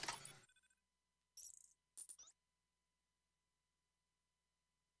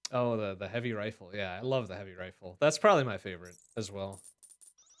 Oh, the heavy rifle. Yeah, I love the heavy rifle. That's probably my favorite as well.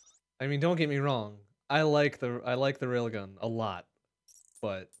 I mean, don't get me wrong. I like the railgun a lot,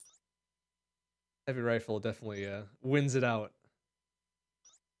 but heavy rifle definitely wins it out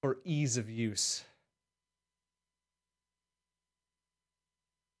for ease of use.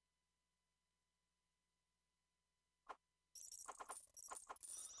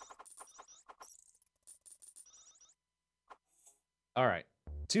 All right,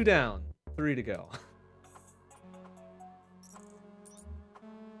 2 down, 3 to go.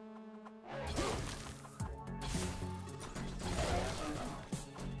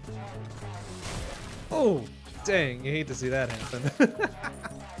 Oh, dang, you hate to see that happen.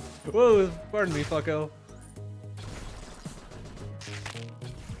 Whoa, pardon me, fucko.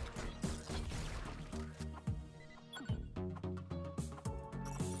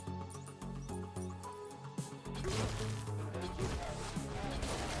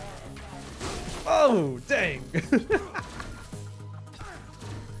 Oh, dang.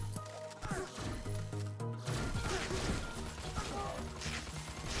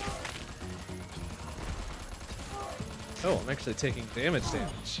 Oh, I'm actually taking damage.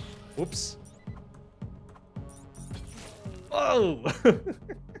 Whoops. Oh!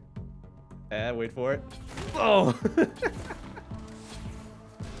 Wait for it. Oh!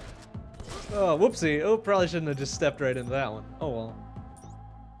 Oh, whoopsie. Oh, probably shouldn't have just stepped right into that one. Oh well.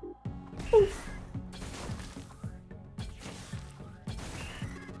 Oof.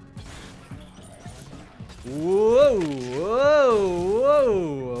 Whoa! Whoa!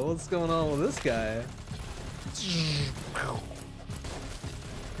 Whoa! What's going on with this guy?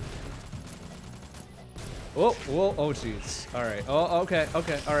 Whoa, whoa, oh jeez. Alright, oh, okay,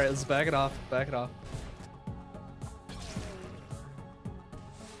 alright, let's back it off,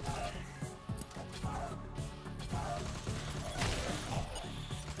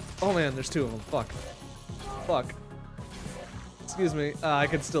 Oh man, there's two of them, fuck. Excuse me, I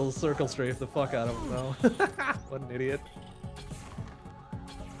could still circle strafe the fuck out of him though. What an idiot.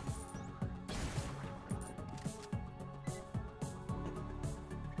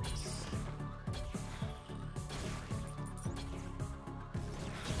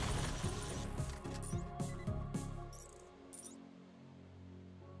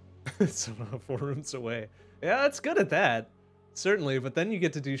 Somehow 4 rooms away. Yeah, that's good at that. Certainly, but then you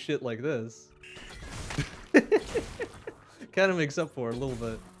get to do shit like this. Kind of makes up for it a little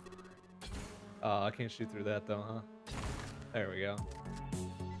bit. Oh, I can't shoot through that though, huh? There we go.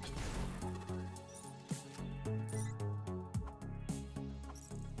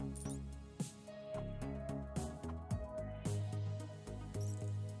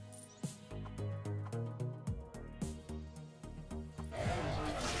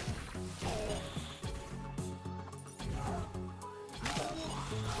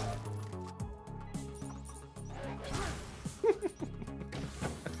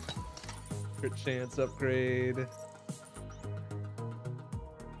 Crit chance upgrade.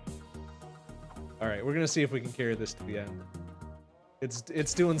 Alright, we're gonna see if we can carry this to the end.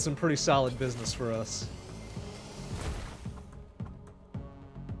 It's doing some pretty solid business for us.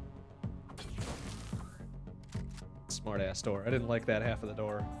 Smart ass door. I didn't like that half of the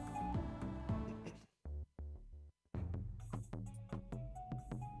door.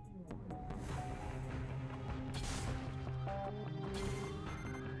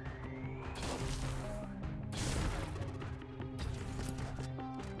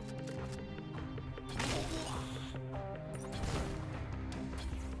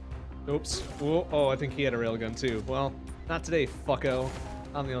 Oops. Whoa. Oh, I think he had a railgun too. Well, not today, fucko.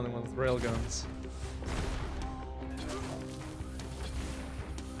 I'm the only one with railguns.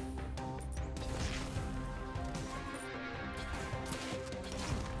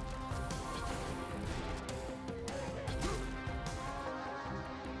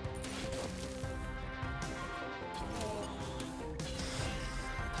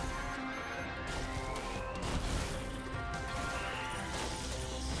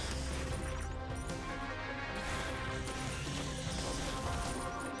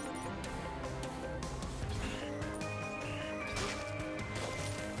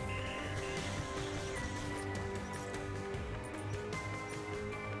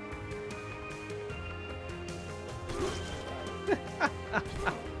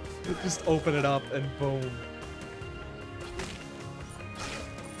 Just open it up and boom.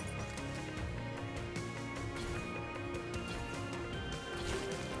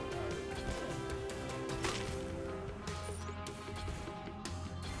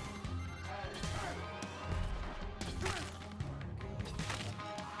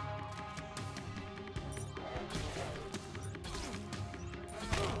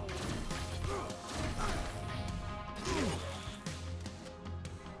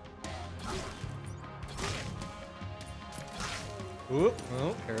 Ooh,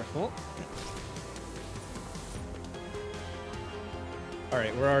 oh, careful.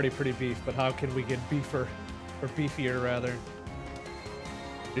 Alright, we're already pretty beef, but how can we get beefer? Or beefier, rather.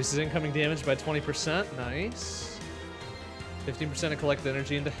 Reduces incoming damage by 20%, nice. 15% of collected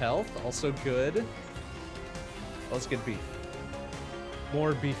energy into health, also good. Let's get beef.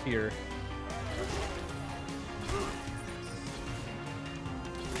 More beefier.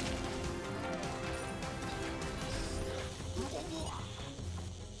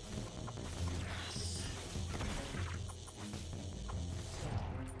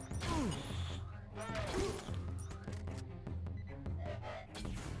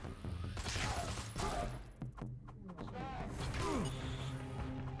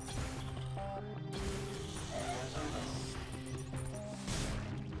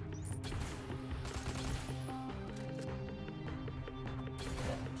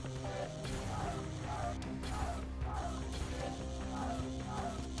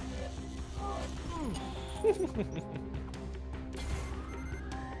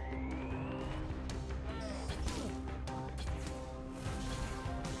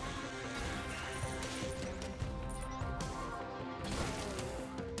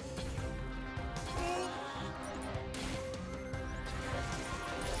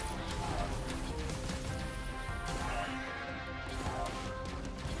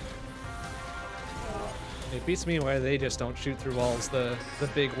 It beats me why they just don't shoot through walls, the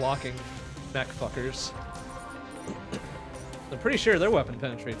big walking mech fuckers. I'm pretty sure their weapon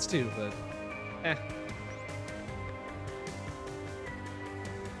penetrates too, but eh.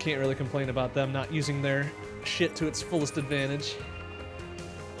 Can't really complain about them not using their shit to its fullest advantage.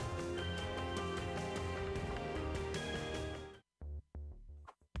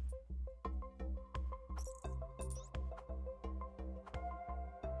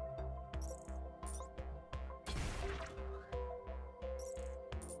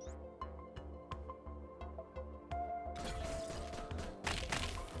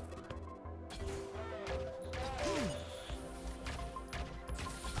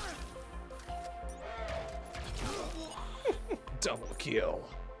 Double kill.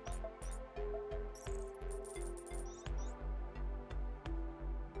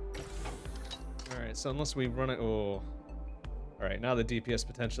 Alright, so unless we run it... Oh. Alright, now the DPS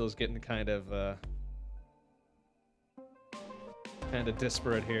potential is getting kind of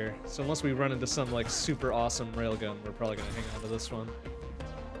disparate here. So unless we run into some, like, super awesome railgun, we're probably gonna hang on to this one.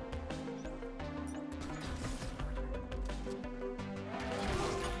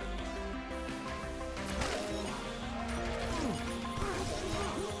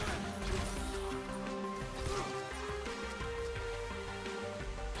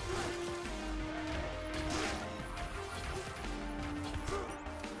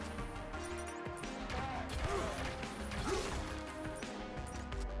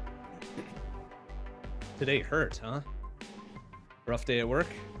 Today hurt, huh? Rough day at work?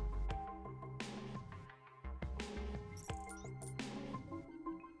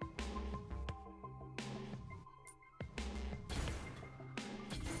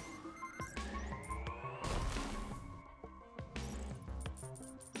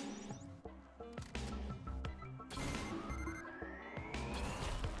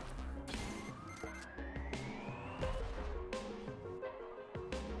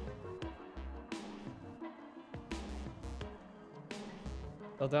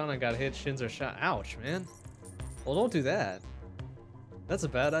 Fell down and got hit, shins are shot. Ouch, man. Well, don't do that. That's a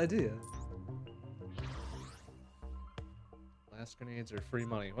bad idea. Blast grenades are free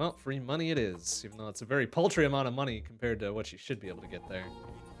money. Well, free money it is, even though it's a very paltry amount of money compared to what you should be able to get there.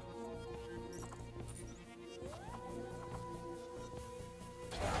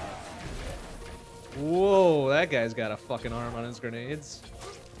 Whoa, that guy's got a fucking arm on his grenades.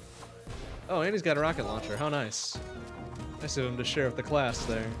 Oh, and he's got a rocket launcher. How nice. Nice of him to share with the class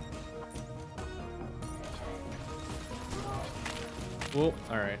there. Whoa,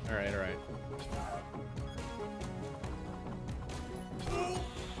 alright, alright, alright.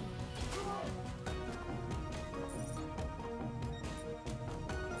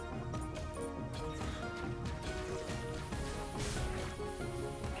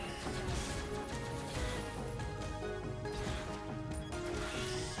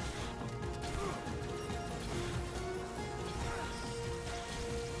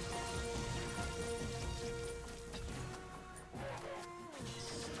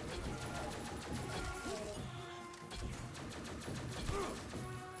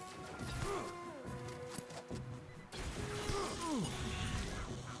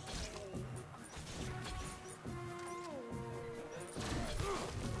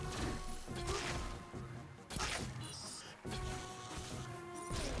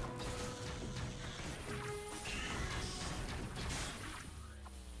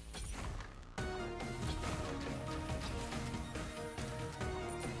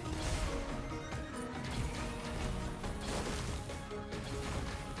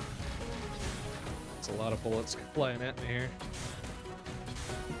 A lot of bullets flying at me here.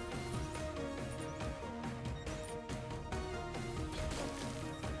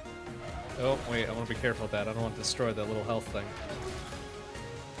 Oh, wait, I want to be careful with that. I don't want to destroy that little health thing.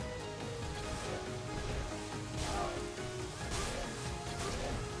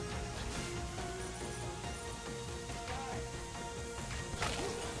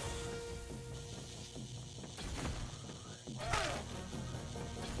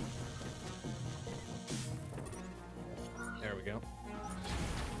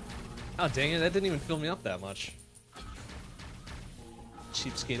 Oh, dang it, that didn't even fill me up that much.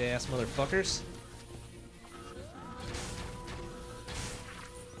 Cheapskate ass motherfuckers.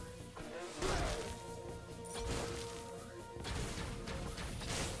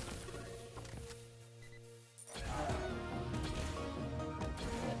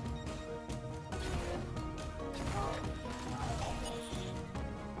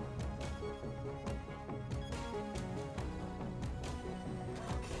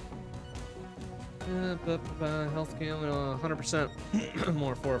 Health gain 100%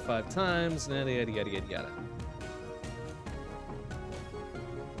 more 4 or 5 times. Yada yada yada yada yada.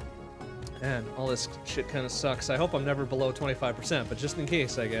 Man, all this shit kind of sucks. I hope I'm never below 25%, but just in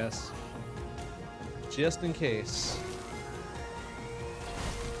case, I guess. Just in case.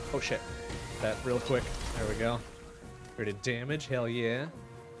 Oh shit. That real quick. There we go. Rated damage, hell yeah.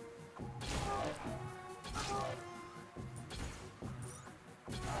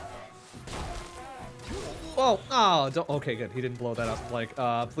 Oh, oh, don't. Okay, good. He didn't blow that up. Like,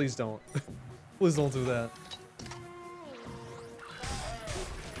 please don't. Please don't do that.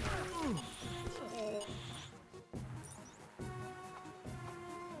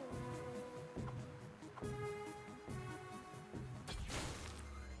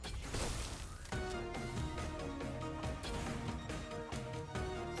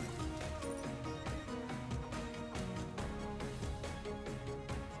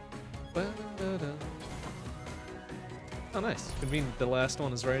 Oh, nice. Convenient. The last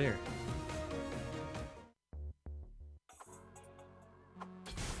one is right here.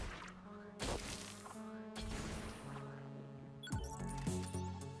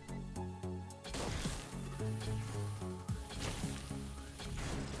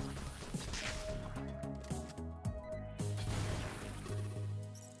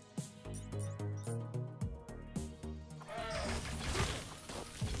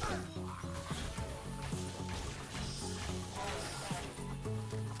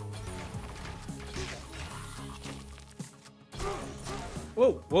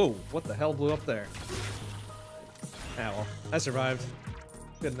 Whoa, whoa, what the hell blew up there? Ah, well, I survived.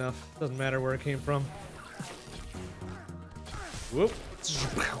 Good enough. Doesn't matter where it came from. Whoop.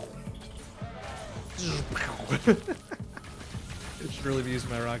 I should really be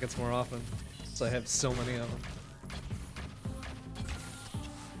using my rockets more often, since I have so many of them.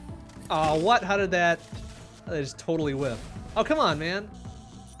 Oh, what? How did that? They just totally whiff. Oh, come on, man.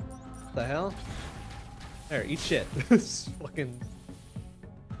 What the hell? There, eat shit. This fucking...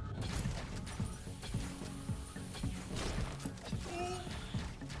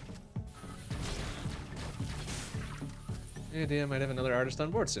 Yeah, damn, might have another artist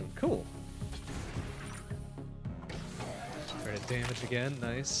on board soon. Cool. Credit damage again.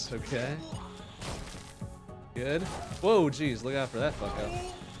 Nice. Okay. Good. Whoa, geez. Look out for that fuck up.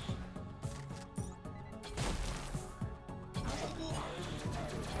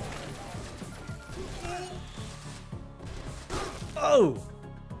 Oh!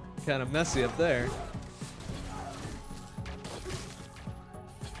 Kind of messy up there.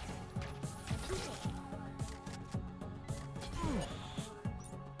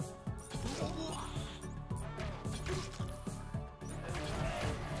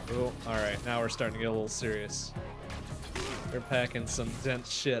 Oh, alright, now we're starting to get a little serious. We're packing some dense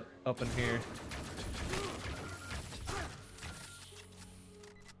shit up in here.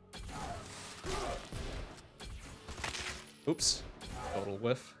 Oops. Total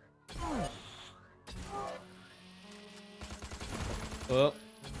whiff. Oh,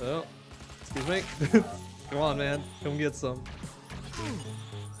 oh, excuse me. Come on, man. Come get some.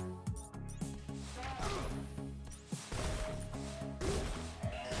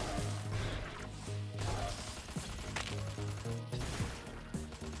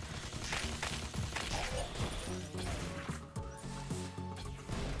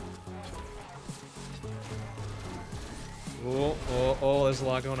 Oh, oh, oh, there's a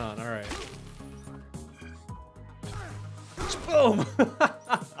lot going on. All right. Boom!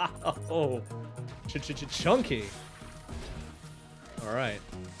 Oh, chunky. All right.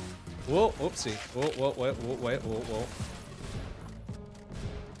 Whoa, oopsie. Whoa, whoa, wait, whoa, wait, whoa, whoa.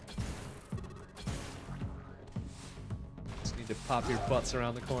 Just need to pop your butts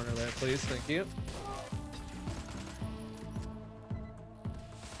around the corner there, please. Thank you.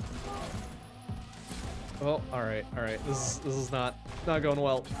 Oh, all right. This is not going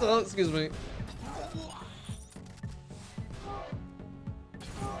well. Oh, excuse me.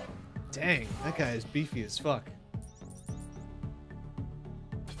 Dang, that guy is beefy as fuck.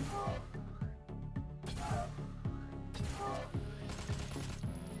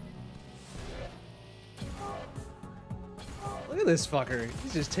 Look at this fucker.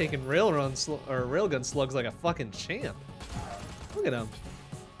 He's just taking railgun slugs like a fucking champ. Look at him.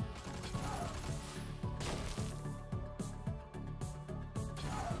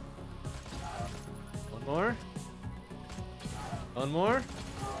 More. One more.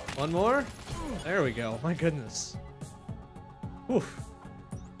 One more. There we go. My goodness. Whew.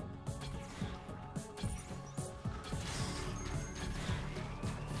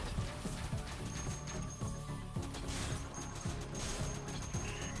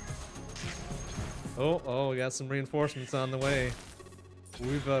 Oh, we got some reinforcements on the way.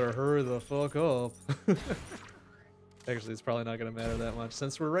 We better hurry the fuck up. Actually, it's probably not gonna matter that much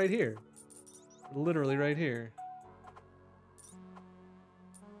since we're right here. We're literally right here.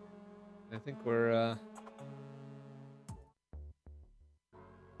 I think we're,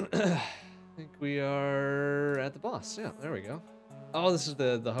 I think we are at the boss. Yeah, there we go. Oh, this is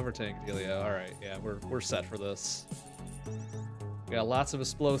the hover tank dealio. All right, yeah, we're set for this. We got lots of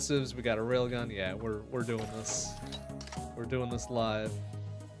explosives. We got a railgun. Yeah, we're doing this. We're doing this live.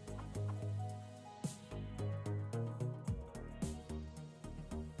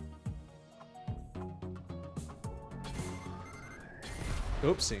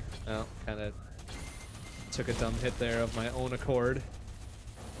 Oopsie. Oh, kind of took a dumb hit there of my own accord.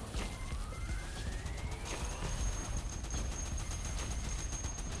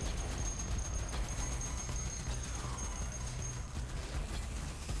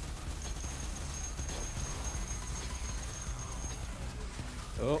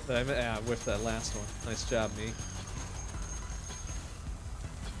 Oh, I whiffed that last one. Nice job, me.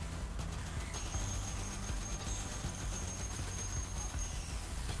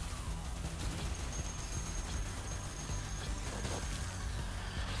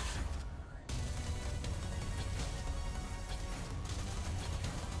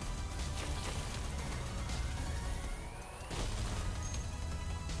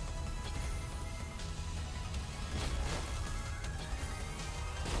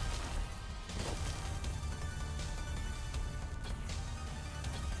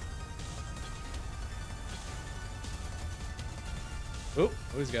 Oh,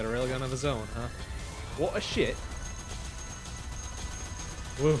 he's got a railgun of his own, huh? What a shit.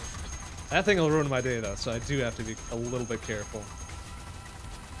 Woo. That thing will ruin my day, though, so I do have to be a little bit careful.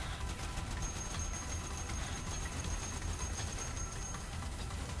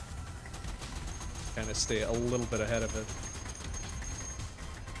 Kind of stay a little bit ahead of it.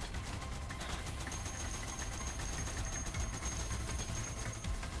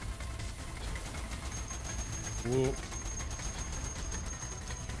 Whoa.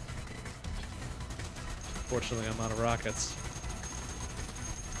 Fortunately, I'm out of rockets.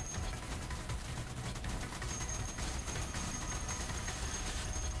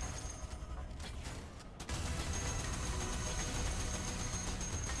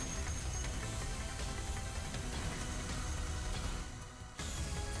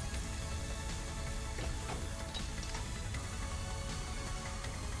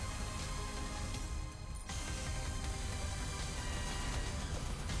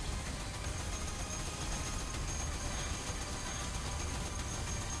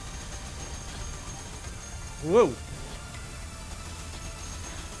 Whoa!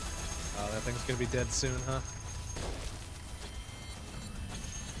 Oh, that thing's gonna be dead soon, huh?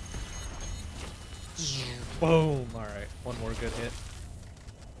 Boom! Alright, one more good hit.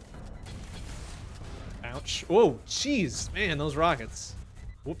 Ouch. Whoa, jeez! Man, those rockets.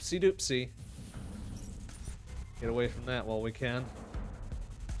 Whoopsie doopsie. Get away from that while we can.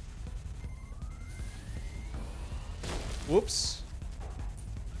 Whoops.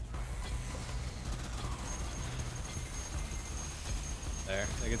 There, I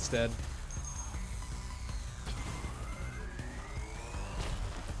think it's dead.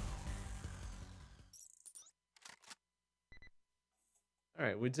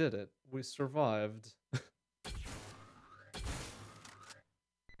 Alright, we did it. We survived.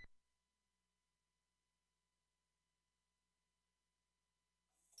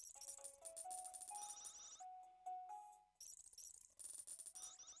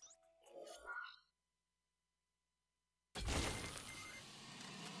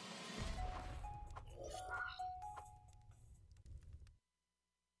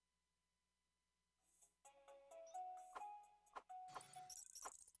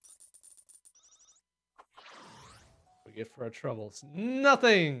 We get for our troubles?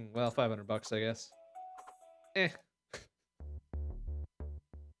 Nothing! Well, 500 bucks, I guess. Eh.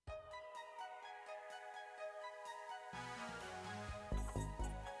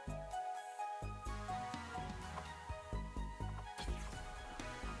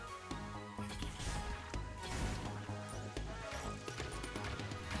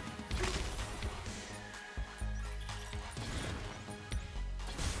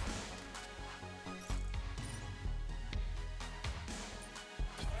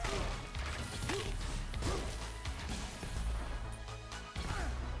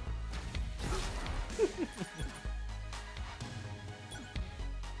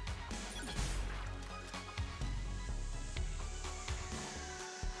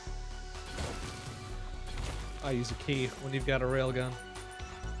 I use a key when you've got a railgun.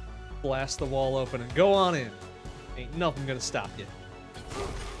 blast the wall open and go on in. Ain't nothing gonna stop you.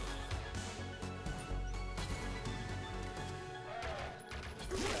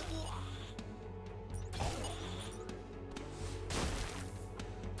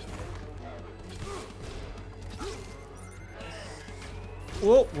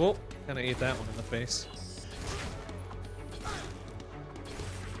 Whoa, whoa. Kinda ate that one in the face.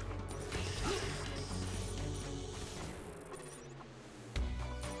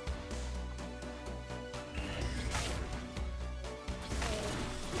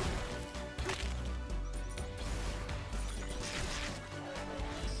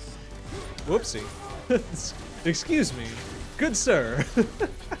 Whoopsie. Excuse me. Good sir.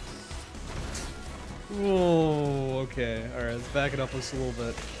 Whoa, okay. Alright, let's back it up just a little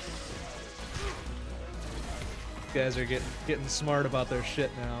bit. These guys are getting smart about their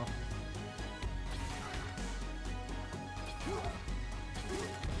shit now.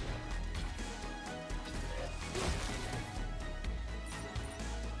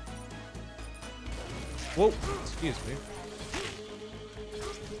 Whoa, excuse me.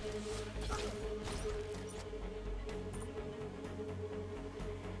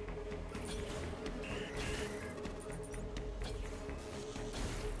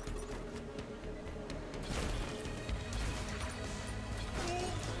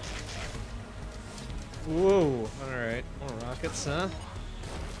 Whoa, alright. More rockets, huh?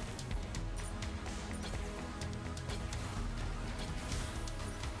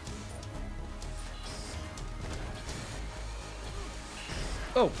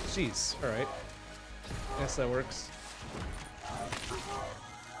 Oh, jeez. Alright. Guess that works.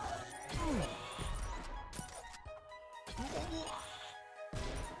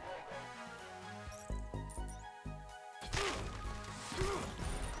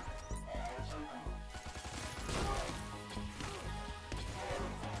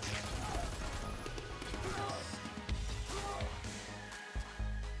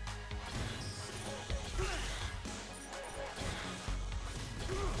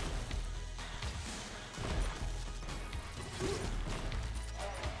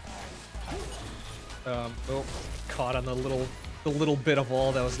 Oh, caught on the little bit of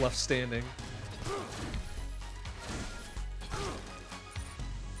wall that was left standing.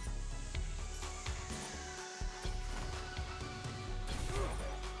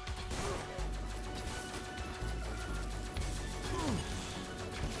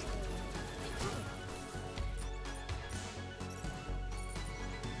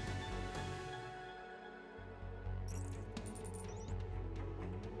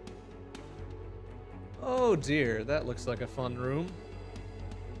 Oh dear, that looks like a fun room.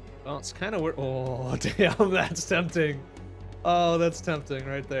 Oh, it's kind of weird. Oh, damn, that's tempting. Oh, that's tempting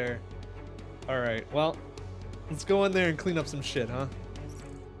right there. Alright, well, let's go in there and clean up some shit, huh?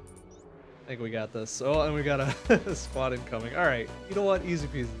 I think we got this. Oh, and we got a squad incoming. Alright, you know what? Easy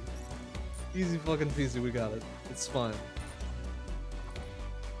peasy. Easy fucking peasy, we got it. It's fine.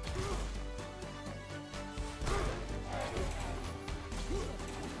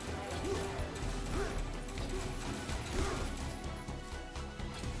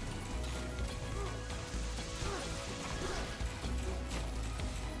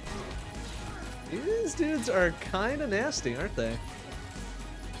 These dudes are kind of nasty, aren't they?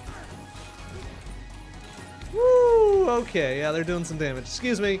 Woo! Okay, yeah, they're doing some damage.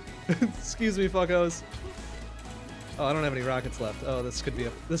 Excuse me. Excuse me, fuckos. Oh, I don't have any rockets left. Oh, this could be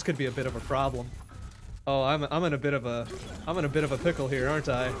a bit of a problem. Oh, I'm in a bit of a pickle here, aren't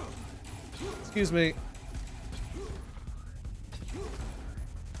I? Excuse me.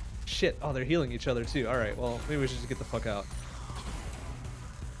 Shit. Oh, they're healing each other too. All right. Well, maybe we should just get the fuck out.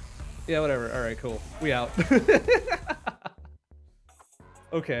 Yeah, whatever. All right, cool. We out.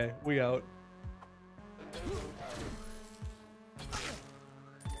 Okay, we out.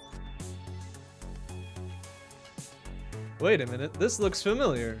 Wait a minute. This looks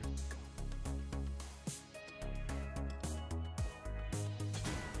familiar.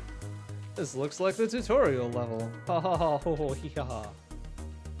 This looks like the tutorial level. Ha ha ha ho ho hee ha ha.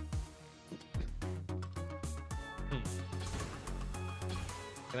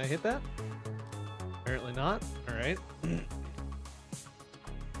 Can I hit that? Apparently not. Alright.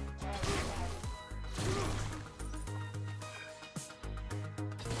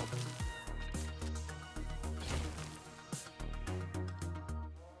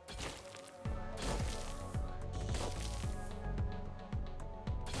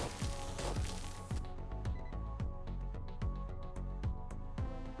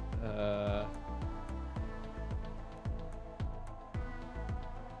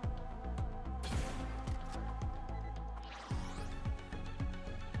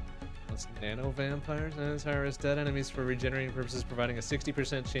 It's nano vampires. Nano dead enemies for regenerating purposes, providing a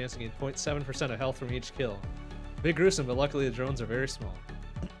 60% chance to gain 0.7% of health from each kill. A bit gruesome, but luckily the drones are very small.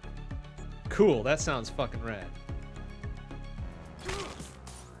 Cool, that sounds fucking rad.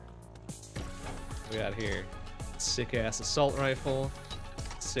 We got here sick ass assault rifle,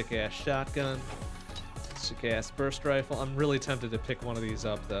 sick ass shotgun, sick ass burst rifle. I'm really tempted to pick one of these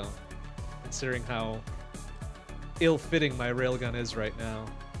up though, considering how ill-fitting my railgun is right now.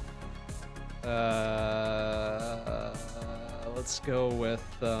 Let's go with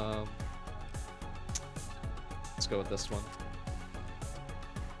this one.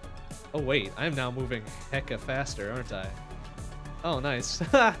 Oh wait, I'm now moving hecka faster, aren't I? Oh nice.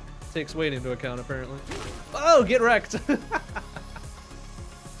 Takes weight into account apparently. Oh, get wrecked! Alright,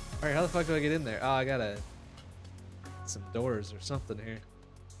 how the fuck do I get in there? Oh, I gotta some doors or something here.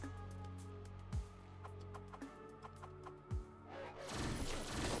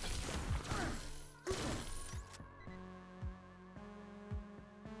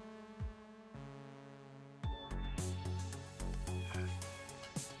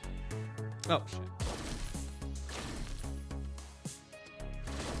 Oh, shit.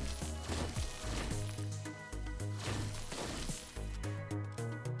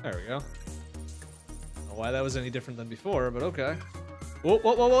 There we go. Don't know why that was any different than before, but okay. Whoa,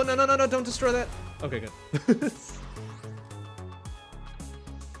 whoa, whoa, whoa, no, no, no, no, don't destroy that. Okay, good.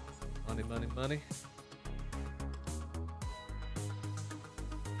 Money, money, money.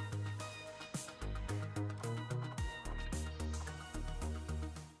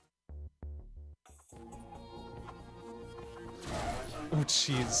 Oh,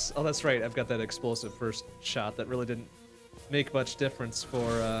 jeez. Oh, that's right. I've got that explosive first shot that really didn't make much difference for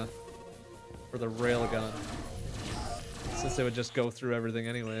the railgun, since they would just go through everything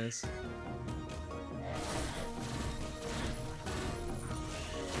anyways.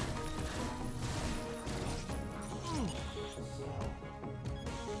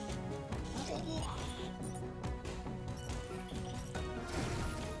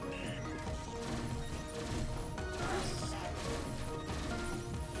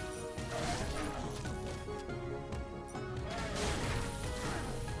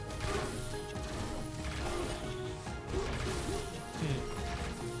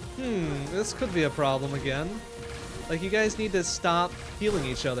 This could be a problem again. Like, you guys need to stop healing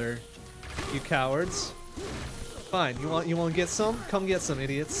each other, you cowards. Fine, you want to get some? Come get some,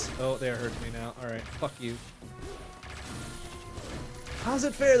 idiots. Oh, they're hurting me now. Alright, fuck you. How's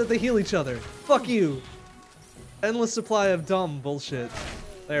it fair that they heal each other? Fuck you! Endless supply of dumb bullshit.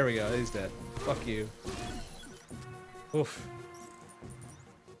 There we go, he's dead. Fuck you. Oof.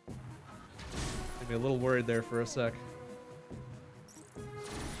 Made me a little worried there for a sec.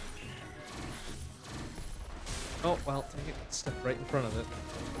 Oh, well, dang it. Stepped right in front of it.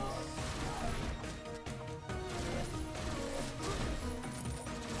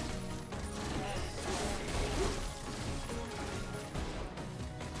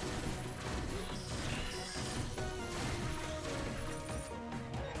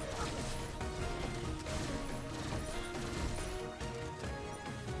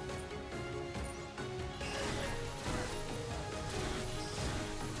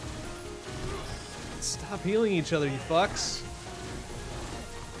 Stop healing each other, you fucks.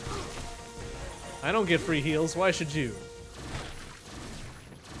 I don't get free heals, why should you?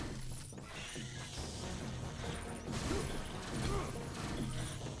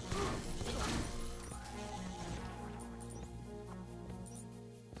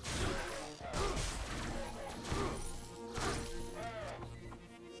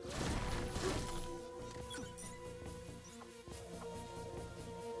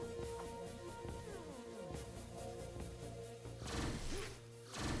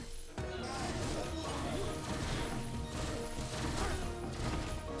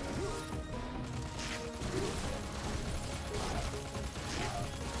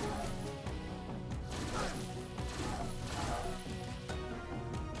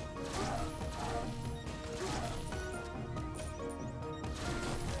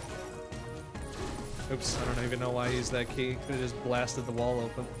 Oops, I don't even know why I used that key. Could have just blasted the wall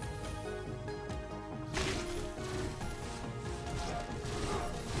open.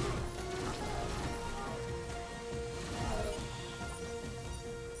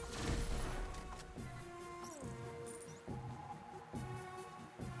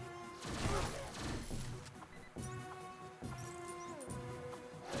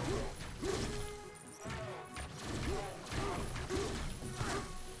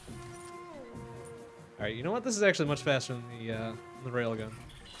 Alright, you know what? This is actually much faster than the railgun.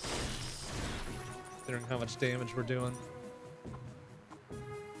 Considering how much damage we're doing.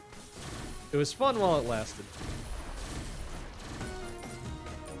 It was fun while it lasted.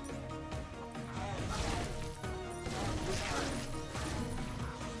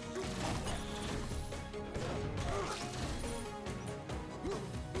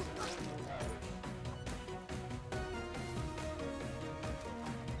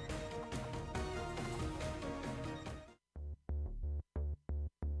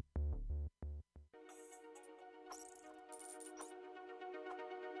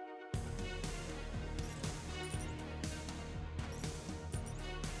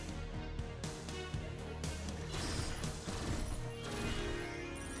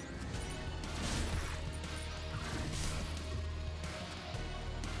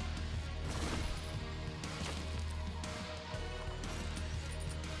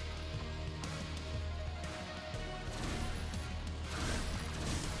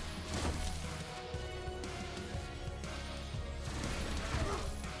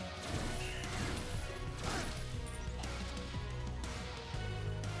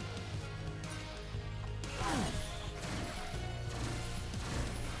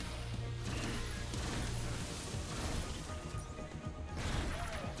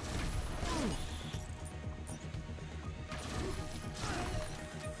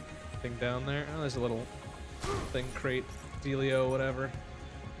 Thing down there. Oh, there's a little thing crate, dealio, whatever.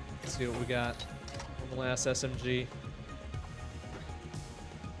 Let's see what we got on the last SMG.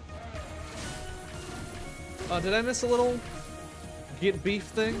 Oh, did I miss a little get beef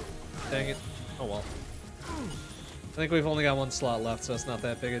thing? Dang it. Oh well. I think we've only got one slot left, so it's not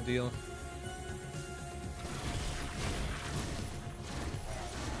that big a deal.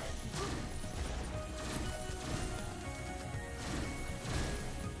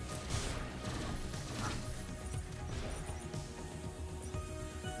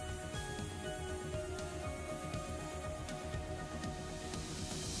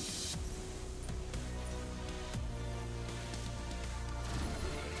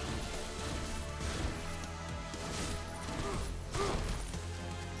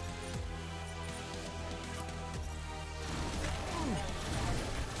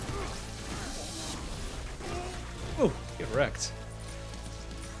 Oh, get wrecked.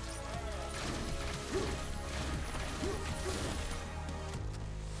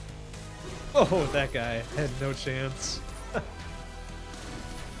 Oh, that guy had no chance.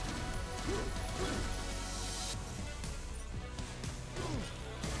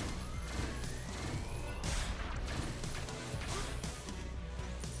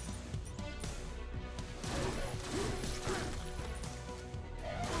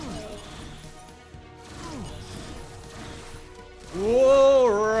 Whoa,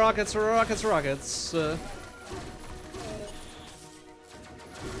 rockets, rockets, rockets. Ooh,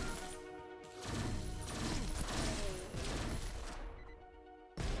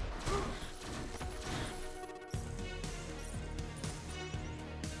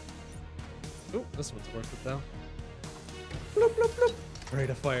 this one's worth it though. Bloop, bloop, bloop. Rate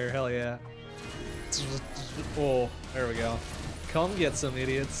of fire, hell yeah. Oh, there we go. Come get some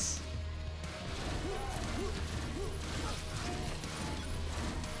idiots.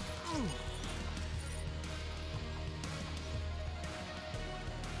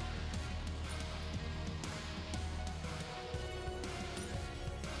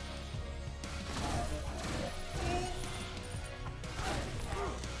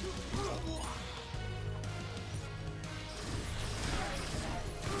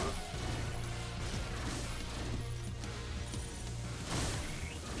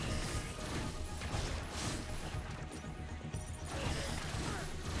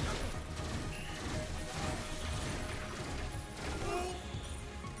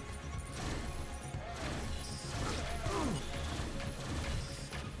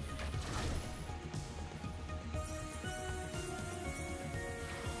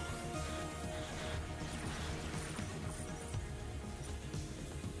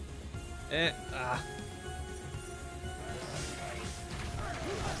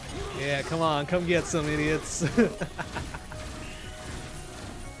 Yeah, come on, come get some idiots.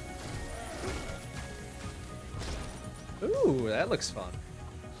 Ooh, that looks fun.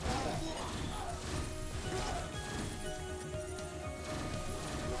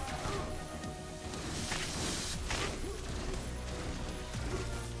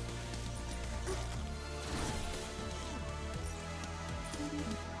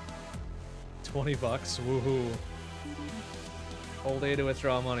 $20, woohoo. Hold A to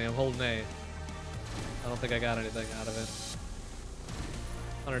withdraw money, I'm holding A. I don't think I got anything out of it.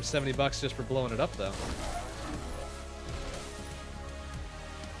 $170 just for blowing it up though.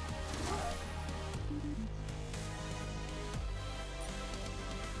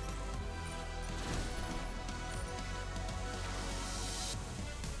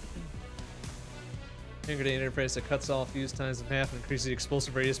 Chain grenade interface that cuts all fuse times in half and increases the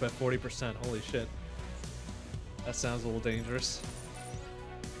explosive radius by 40%. Holy shit. That sounds a little dangerous.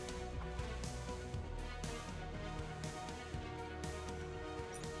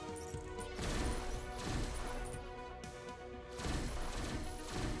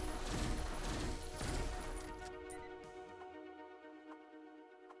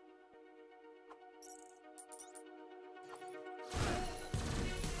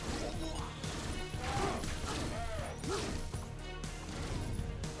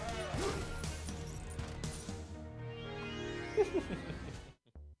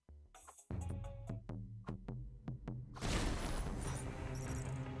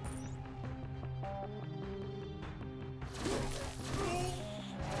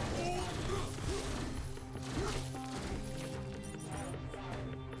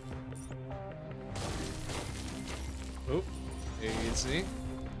 Oop. Easy.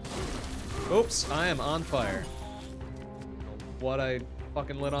 Oops, I am on fire. What I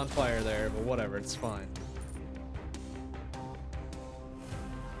fucking lit on fire there, but whatever, it's fine.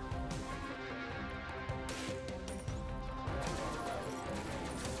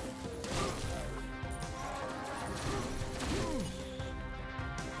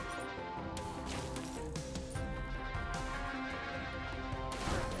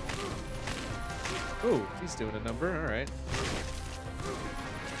 Ooh, he's doing a number, alright.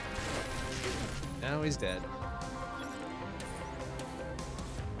 Now he's dead.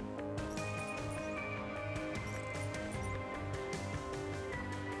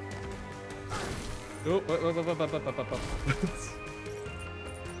 Oh, up.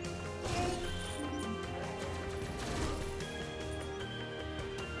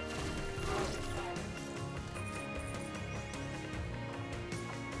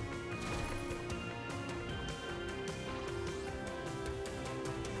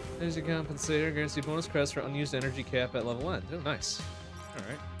 Energy compensator, guarantee bonus crest for unused energy cap at level 1. Oh, nice.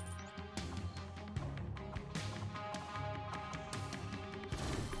 Alright.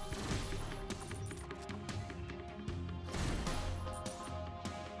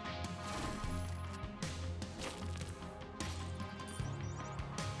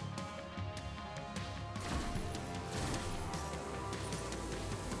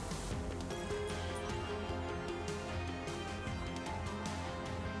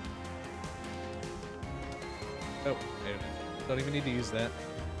 Oh, wait a minute. Don't even need to use that.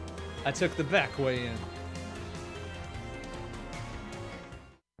 I took the back way in.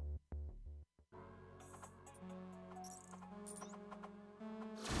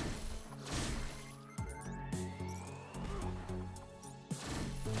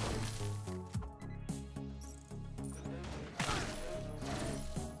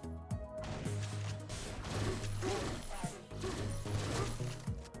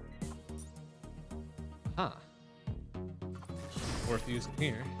 Huh. Worth using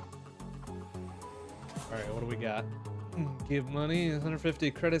here. Alright, what do we got? Give money,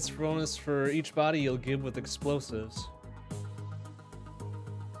 150 credits bonus for each body you'll give with explosives.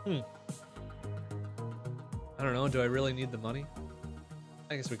 I don't know, do I really need the money?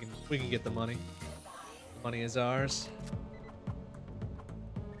 I guess we can get the money. The money is ours.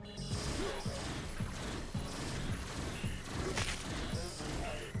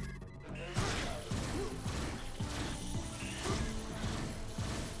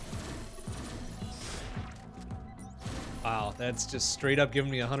 Wow, that's just straight up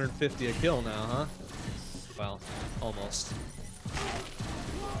giving me 150 a kill now, huh? Well, almost.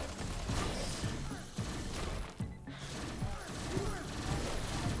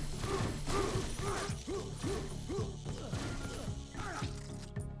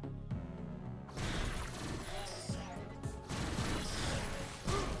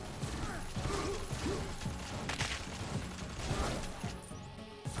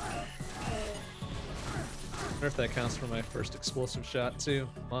 I wonder if that counts for my first explosive shot too.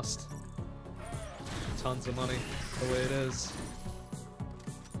 Must. Tons of money the way it is.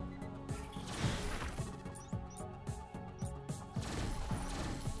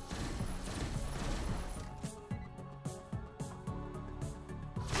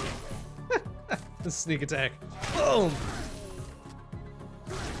 The sneak attack. Boom!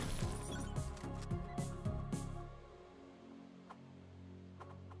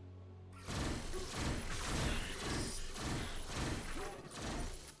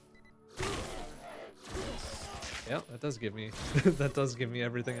 Yep, that does give me that does give me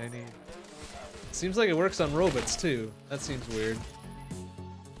everything I need. Seems like it works on robots too. That seems weird.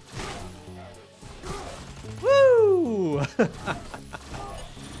 Woo!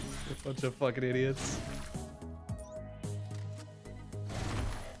 Bunch of fucking idiots.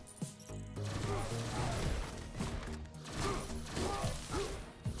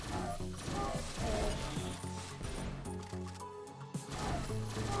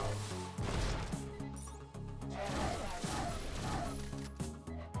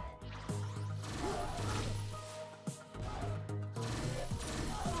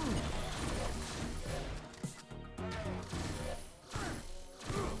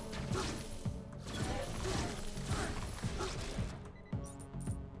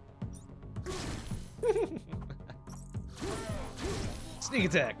 Sneak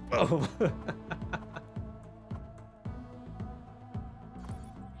attack. Boom.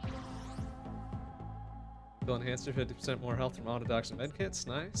 Skill enhancer, 50% more health from autodox and medkits.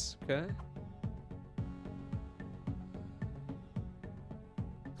 Nice. Okay.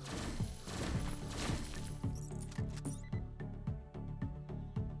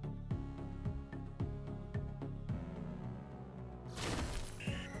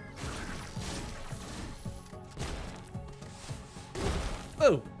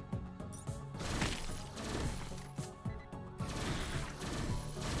 Oh.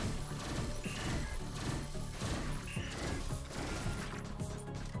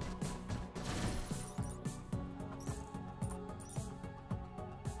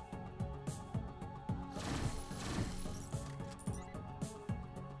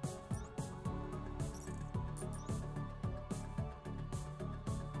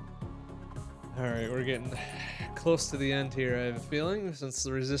 Alright, we're getting close to the end here, I have a feeling, since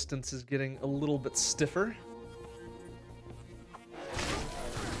the resistance is getting a little bit stiffer.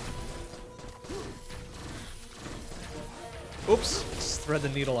 Oops, just thread the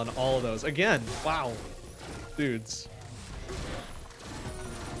needle on all of those. Again, wow. Dudes.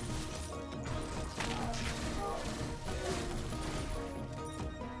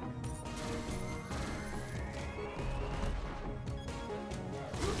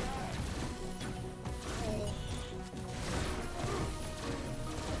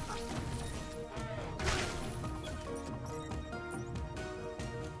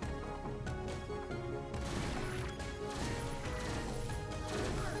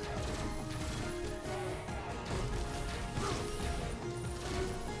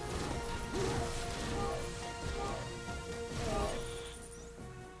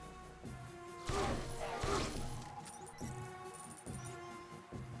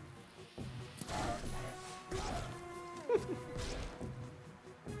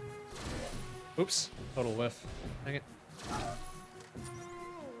 Oops, total whiff. Dang it.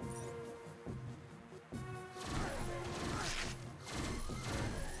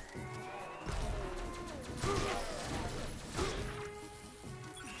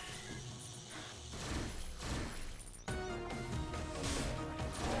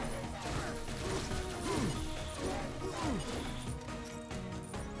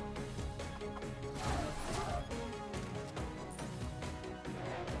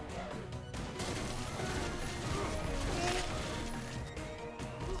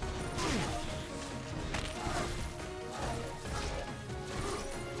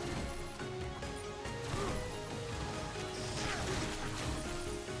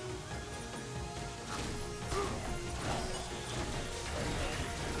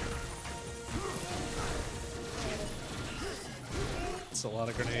 It's a lot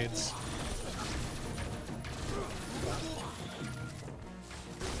of grenades.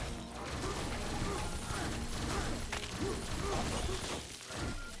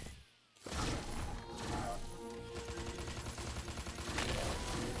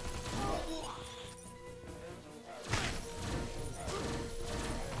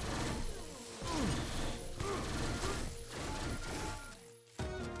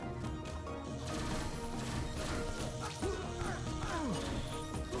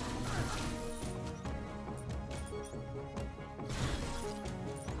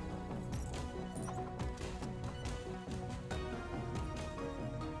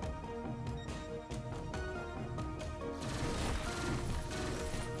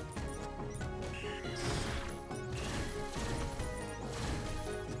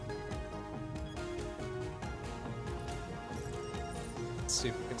 Let's see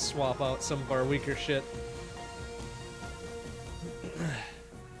if we can swap out some of our weaker shit.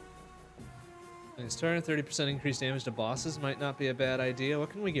 It's turn 30% increased damage to bosses might not be a bad idea. What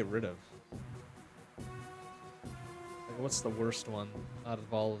can we get rid of? Like, what's the worst one out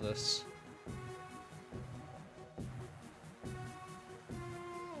of all of this?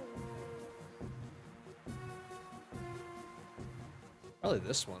 Probably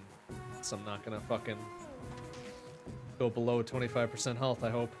this one. So I'm not gonna fucking go below 25% health,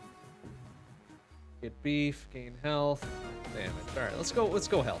 I hope. Get beef, gain health, damage. Alright, let's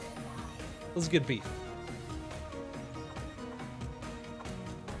go health. Let's get beef.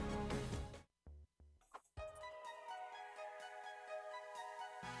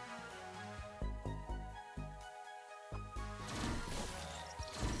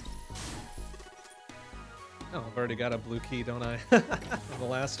 Oh, I've already got a blue key, don't I? The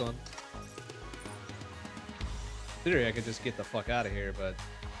last one. In theory, I could just get the fuck out of here, but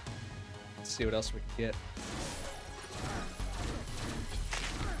let's see what else we can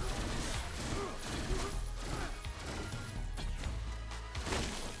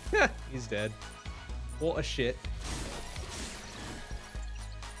get. He's dead. What a shit.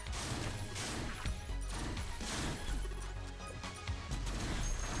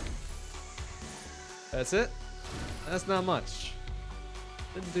 That's it? That's not much.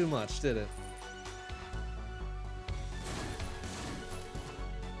 Didn't do much, did it?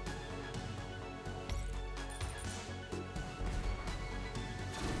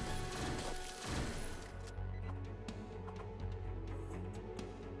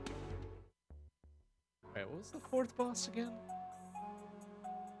 Alright, what was the fourth boss again?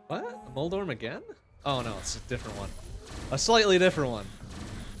 What? A Moldorm again? Oh no, it's a different one. A slightly different one.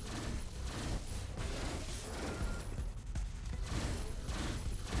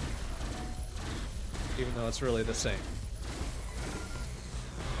 Even though it's really the same.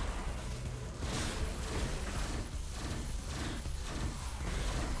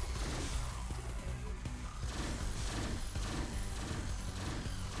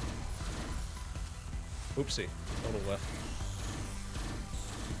 Oopsie. Total whiff.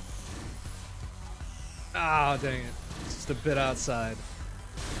 Ah, dang it. It's just a bit outside.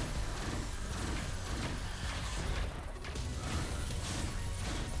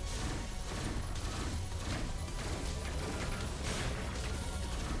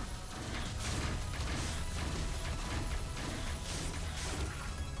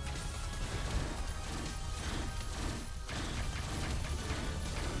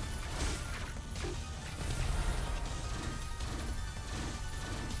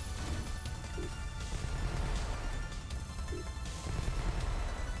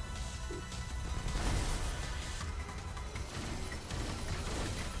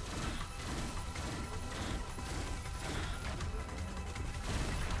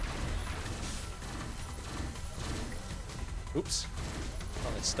 Oops.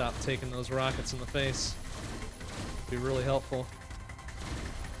 Probably stop taking those rockets in the face. Be really helpful.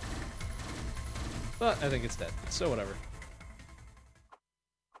 But I think it's dead, so whatever.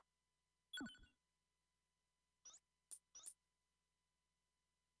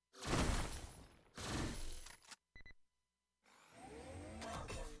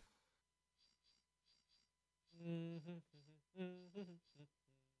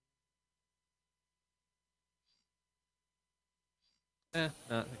 No,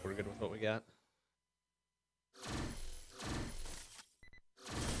 I think we're good with what we got.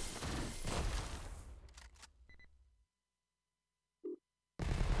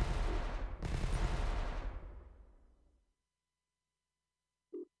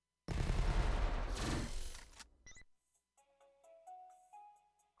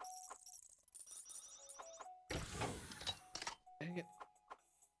 Dang it.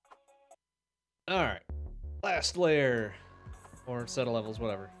 Alright. Last layer. Or set of levels,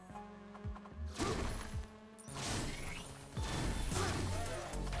 whatever.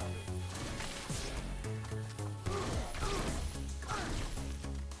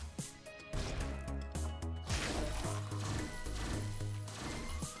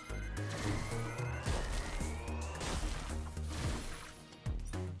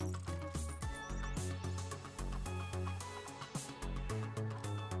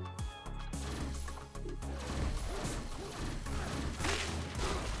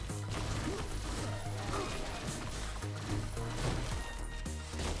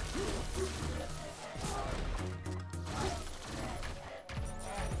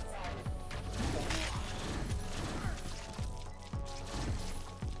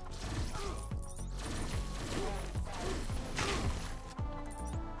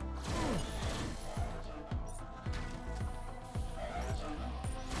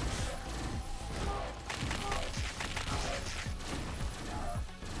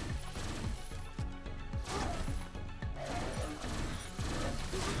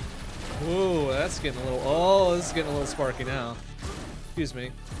 Ooh, that's getting a little... Oh, this is getting a little sparky now. Excuse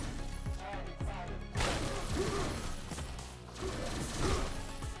me.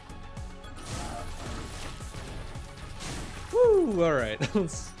 Woo, alright.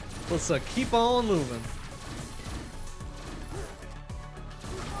 let's keep on moving.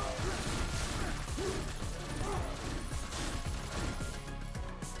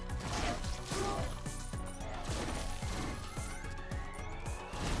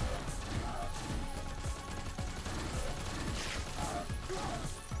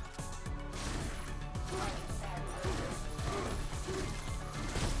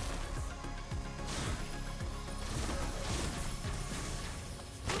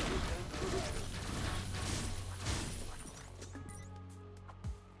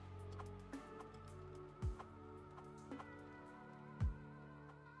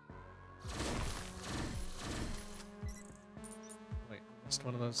 missed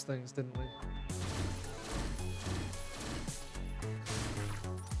one of those things, didn't we?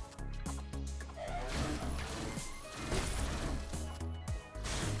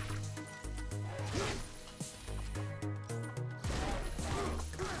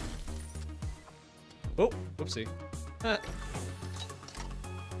 Oh, whoopsie. Ah.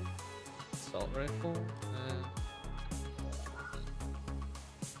 Assault rifle.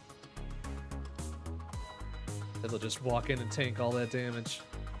 They'll just walk in and tank all that damage.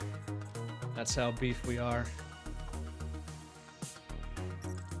 That's how beef we are.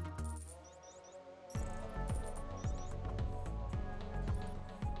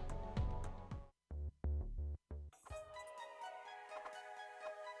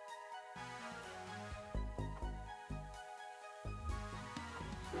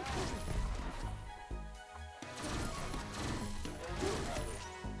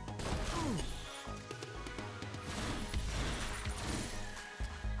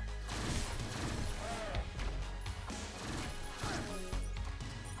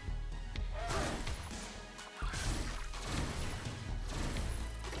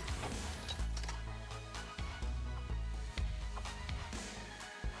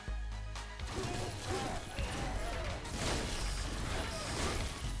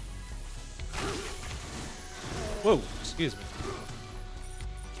 Whoa, excuse me.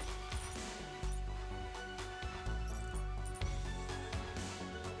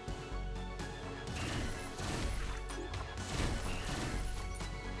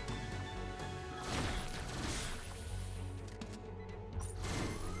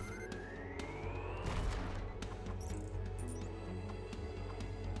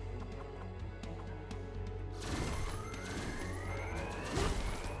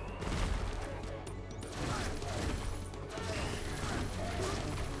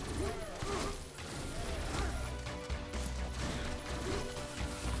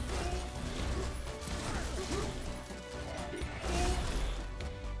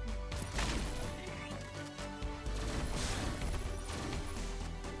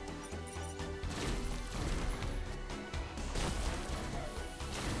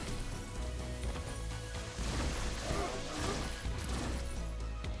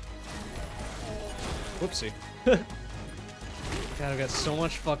 Whoopsie. God, I've got so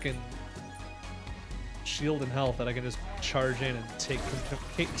much fucking shield and health that I can just charge in and take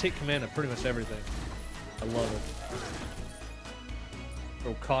command of pretty much everything. I love it.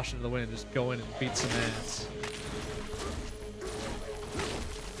 Throw caution to the wind and just go in and beat some ass.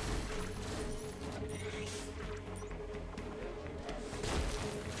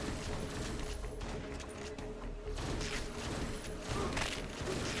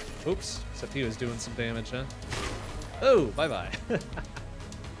 Oops, except he was doing some damage, huh? Oh, bye-bye.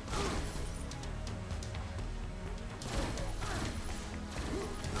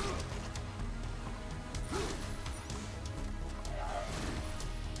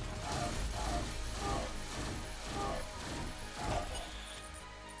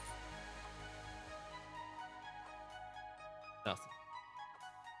 Nothing.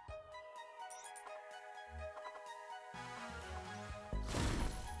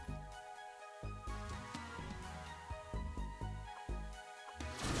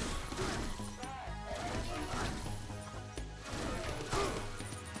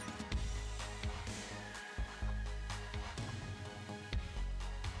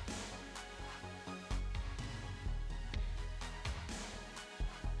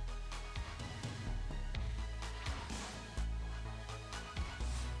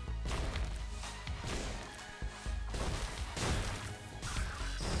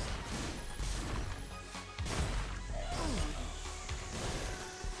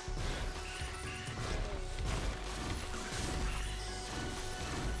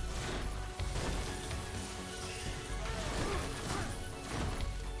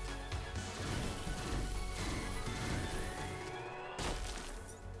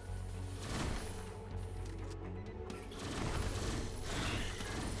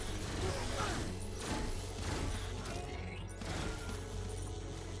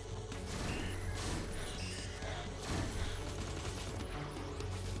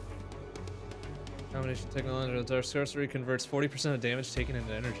 Combination technology. Dark sorcery converts 40% of damage taken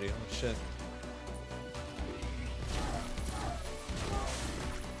into energy. Oh shit.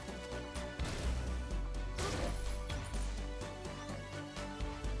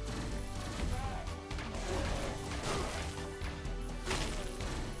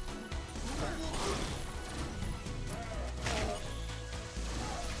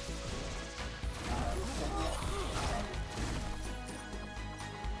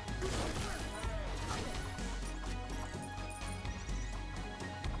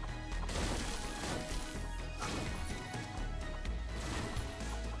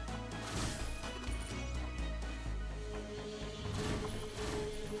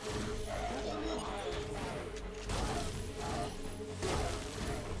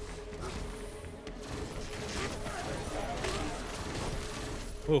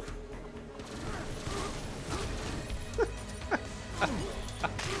 Oof.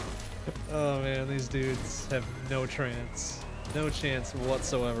 Oh man, these dudes have no chance. No chance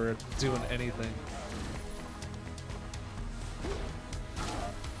whatsoever of doing anything.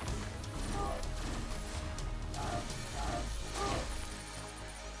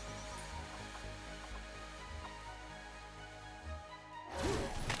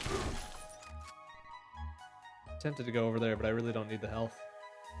 Tempted to go over there, but I really don't need the health.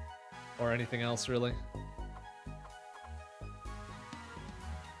 Or anything else, really.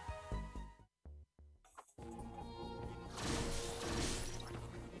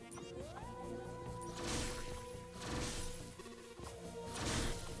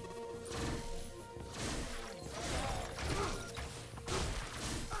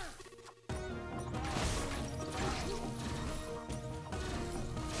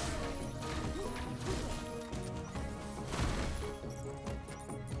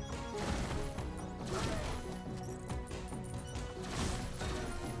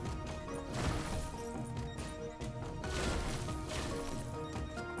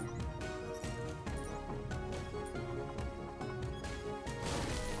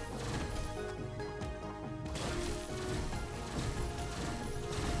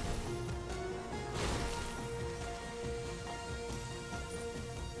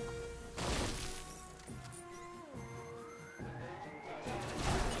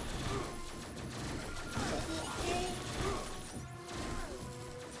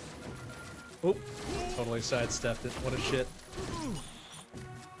 Oop, totally sidestepped it. What a shit.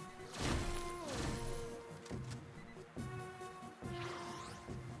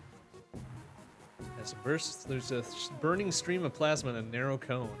 As a burst, there's a burning stream of plasma in a narrow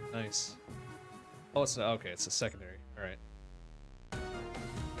cone. Nice. Oh, it's not, okay, it's a secondary. All right.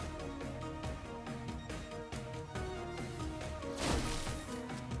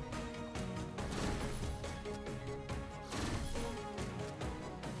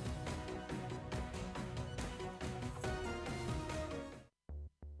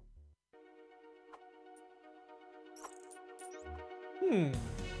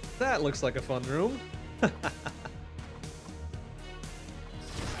 That looks like a fun room.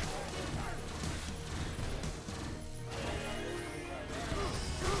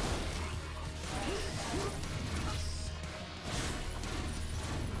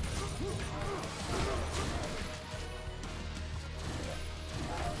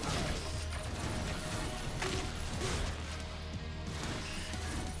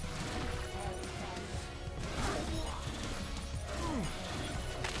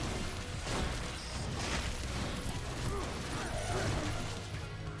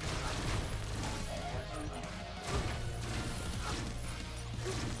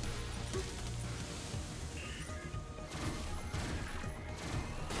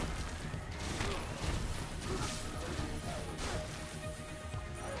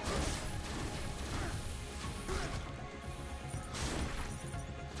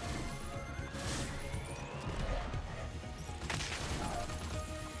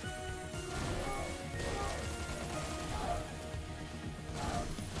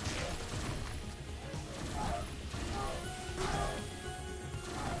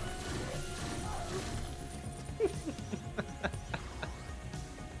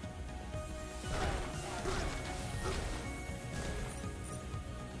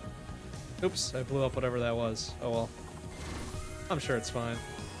 Oops, I blew up whatever that was. Oh well. I'm sure it's fine.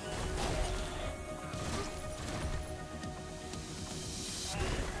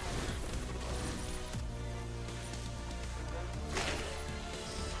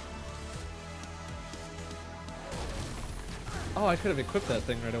 Oh, I could have equipped that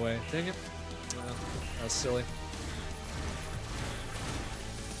thing right away. Dang it. That was silly.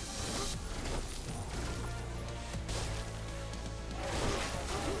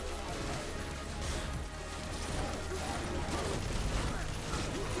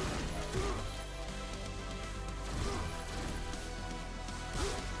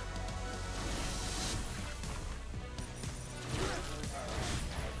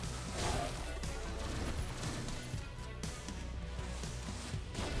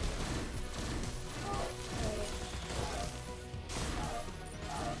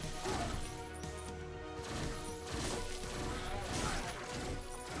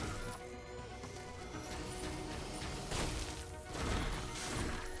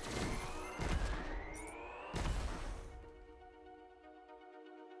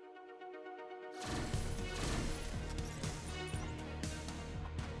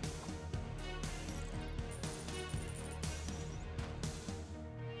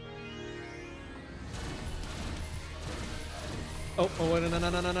 Oh, wait,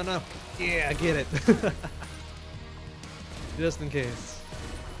 no. Yeah, get it. Just in case.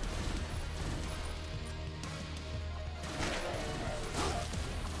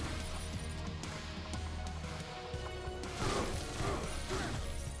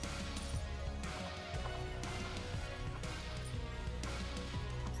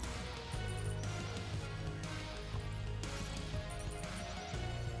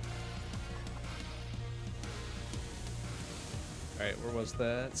 Alright, where was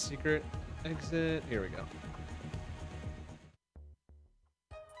that? Secret exit? Here we go.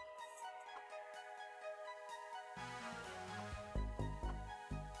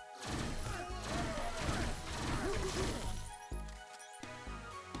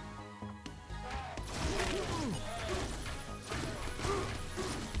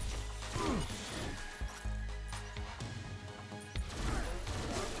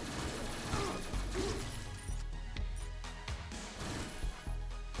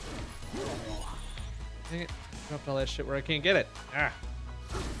 Dang it. Dropped all that shit where I can't get it. Ah.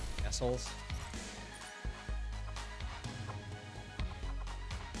 Assholes.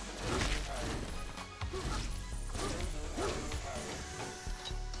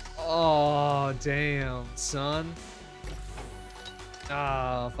 Oh, damn, son.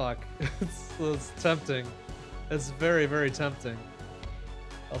 Ah, fuck. it's tempting. It's very, very tempting.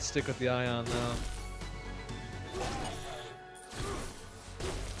 I'll stick with the ion now.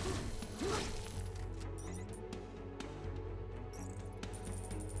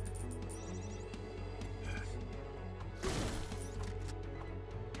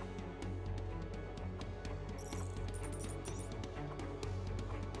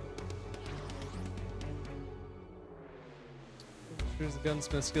 Improves the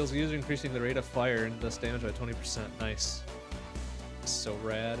gunsmith skills user, increasing the rate of fire and thus damage by 20%. Nice. So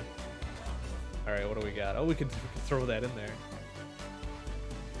rad. Alright, what do we got? Oh, we can throw that in there.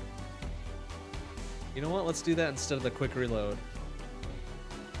 You know what? Let's do that instead of the quick reload.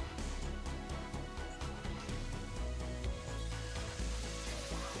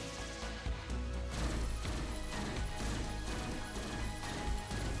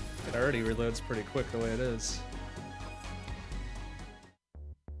 It already reloads pretty quick the way it is.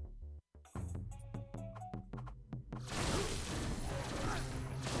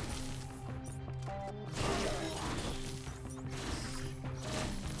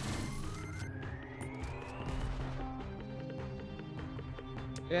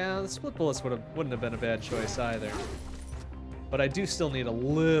 Yeah, the split bullets wouldn't have been a bad choice either. But I do still need a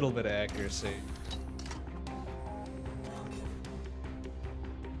little bit of accuracy.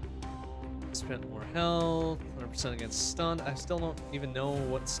 Spent more health, 100% against stun. I still don't even know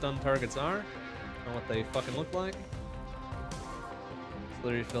what stun targets are, or what they fucking look like.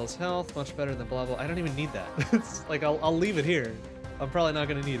 So refills health, much better than blah blah. I don't even need that. It's like I'll leave it here. I'm probably not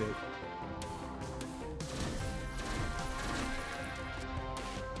gonna need it.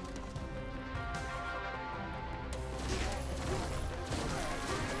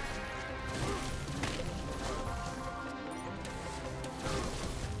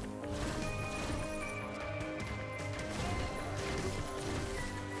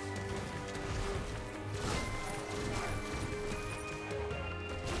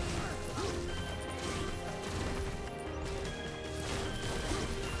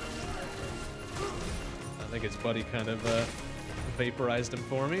 I think his buddy kind of vaporized him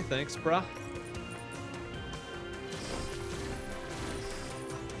for me. Thanks, brah.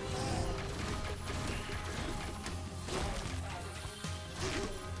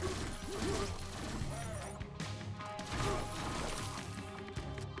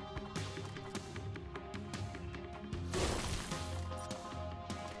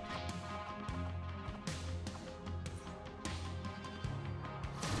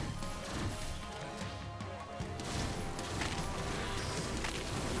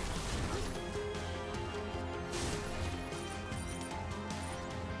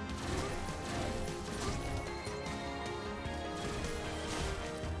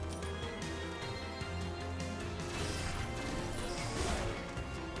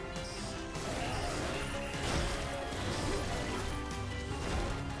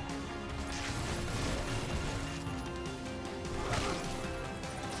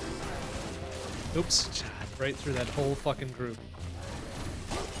 Oops, right through that whole fucking group.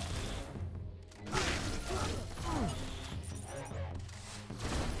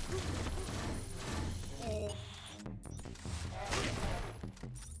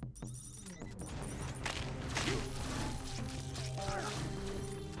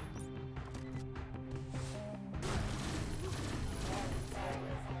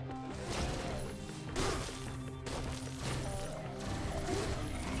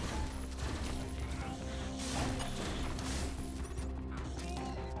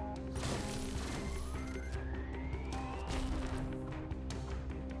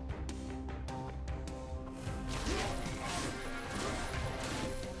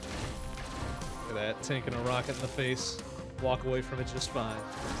 that. Tanking a rocket in the face. Walk away from it just fine.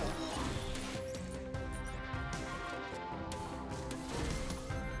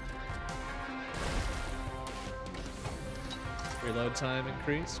 Reload time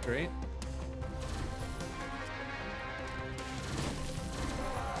increase, great.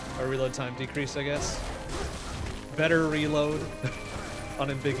 Or reload time decrease, I guess. Better reload.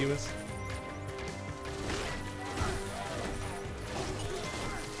 Unambiguous.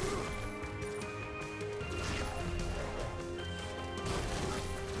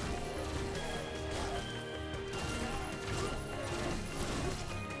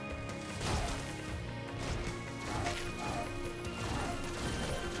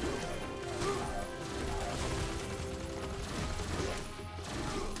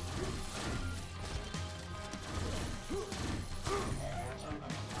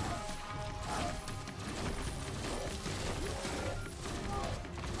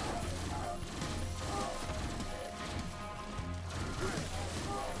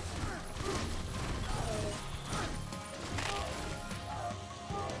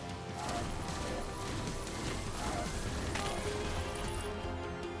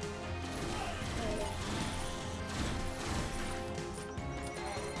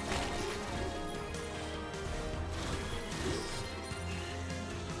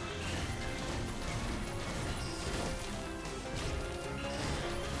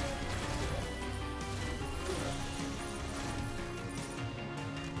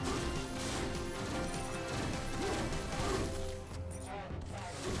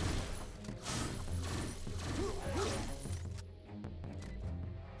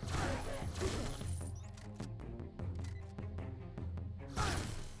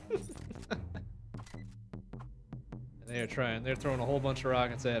 They're throwing a whole bunch of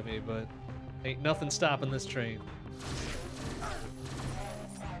rockets at me, but ain't nothing stopping this train.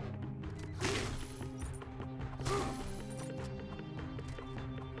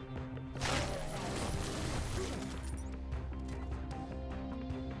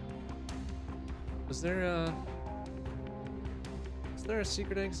 Is there a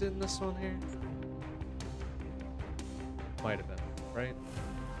secret exit in this one here? Might have been, right?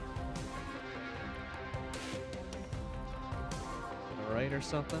 Right or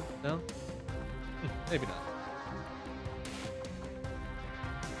something? No? Maybe not.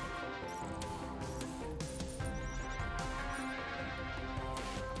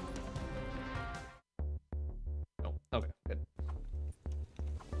 Oh, okay, good.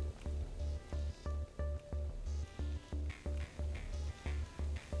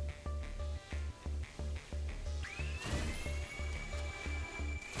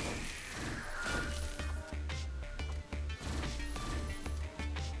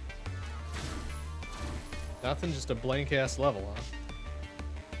 Nothing, just a blank ass level, huh?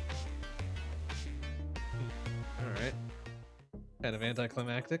 Alright. Kind of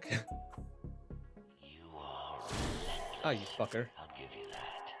anticlimactic. You are relentless. Ah, you fucker. I'll give you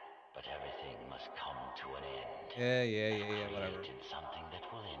that. But everything must come to an end. Yeah, whatever. I've created something that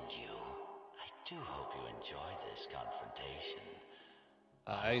will end you. I do hope you enjoy this confrontation.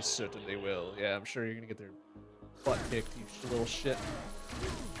 I certainly will. Yeah, I'm sure you're gonna get their butt kicked, you little shit.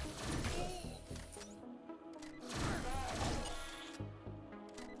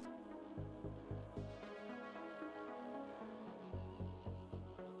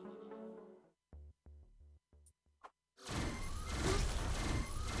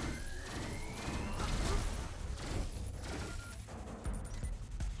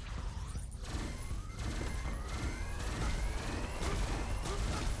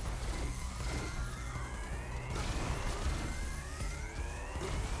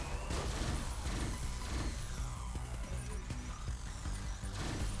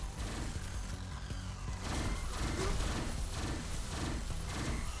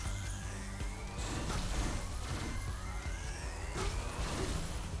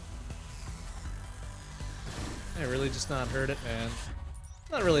 I really just not heard it, man.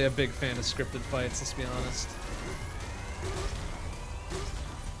 Not really a big fan of scripted fights, let's be honest.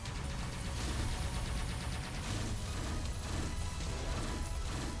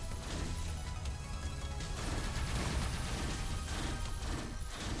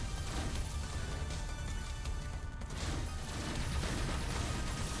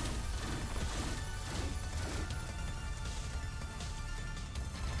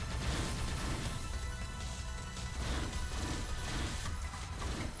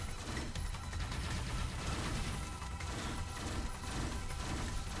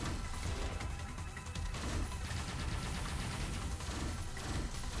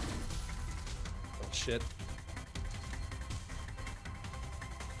 Shit.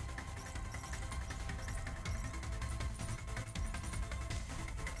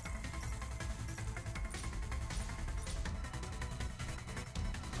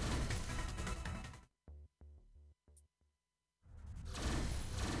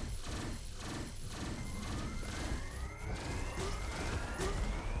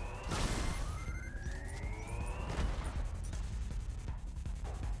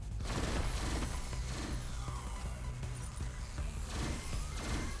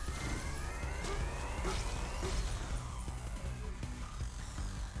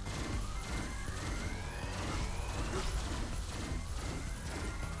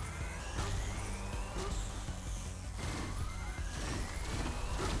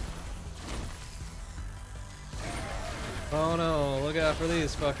 Oh no, look out for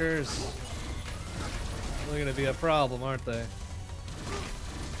these fuckers. They're gonna be a problem, aren't they?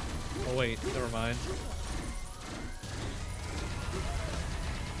 Oh wait, never mind.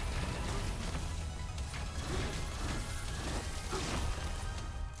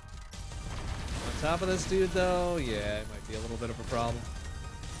 On top of this dude though, yeah, it might be a little bit of a problem.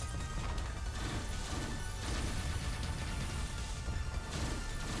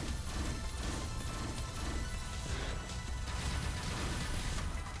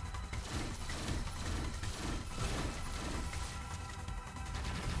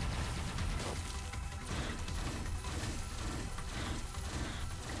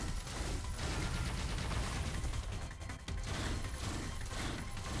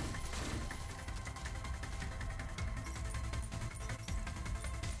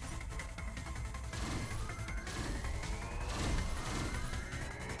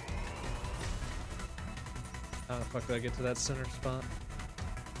 How the fuck do I get to that center spot?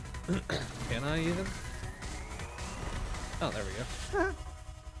 Can I even? Oh, there we go.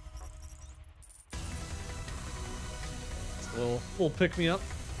 It's a little pick me up.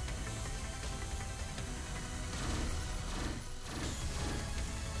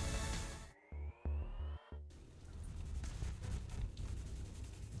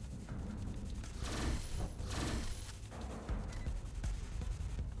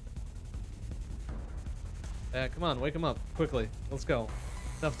 Come on, wake him up quickly. Let's go.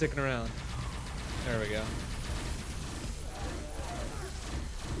 Enough dicking around. There we go.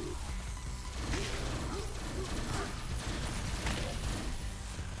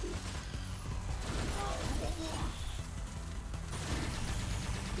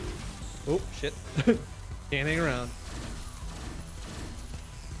 Oh, shit. Can't hang around.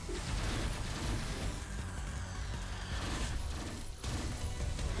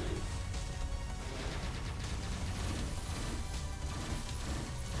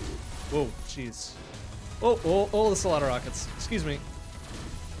 Whoa, jeez. Oh, that's a lot of rockets. Excuse me.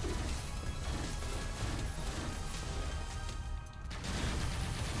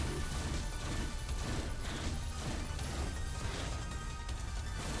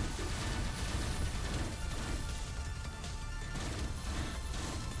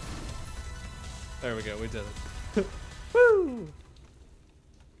 There we go, we did it. Woo!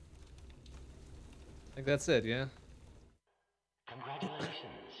 I think that's it, yeah?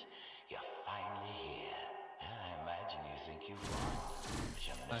 Congratulations, you're finally here. I imagine you think you've won. But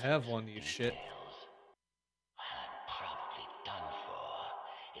you're I have missing one, some you shit. details. I'm probably done for.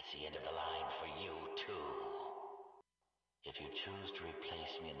 It's the end of the line for you, too. If you choose to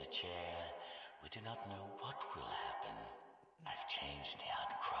replace me in the chair, we do not know what will happen. I've changed the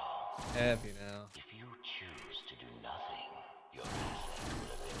outcrow. Have you now? If you choose to do nothing, your asset will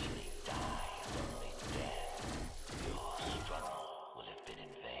eventually die a lonely death. Your struggle will have been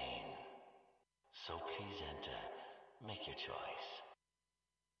in vain. So please enter. Make your choice.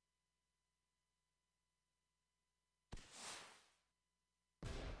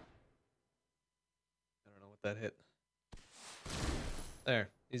 I don't know what that hit. There,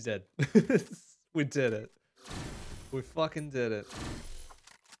 he's dead. We did it. We fucking did it.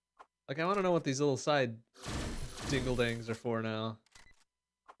 Like, I want to know what these little side dingle-dangs are for now.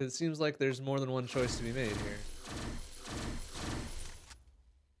 It seems like there's more than one choice to be made here.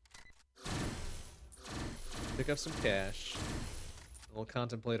 Pick up some cash. And we'll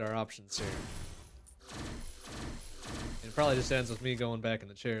contemplate our options here. And it probably just ends with me going back in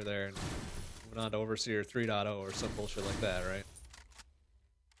the chair there and moving on to Overseer 3.0 or some bullshit like that, right?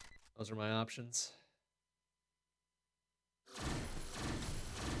 Those are my options.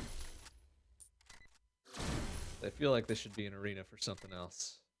 I feel like this should be an arena for something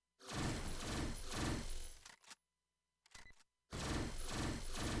else.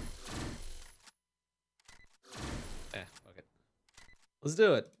 Okay. Let's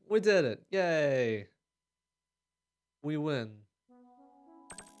do it. We did it. Yay. We win.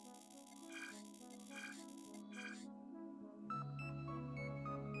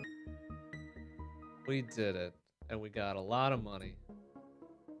 We did it. And we got a lot of money.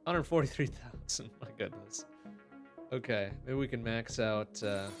 143,000. My goodness. Okay, maybe we can max out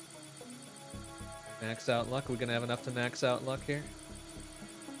luck. Are we gonna have enough to max out luck here?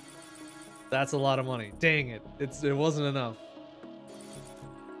 That's a lot of money. Dang it. It wasn't enough.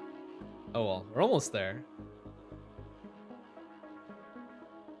 Oh well, we're almost there.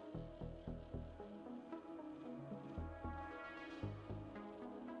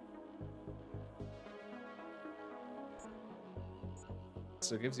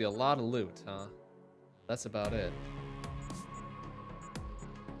 So it gives you a lot of loot, huh? That's about it.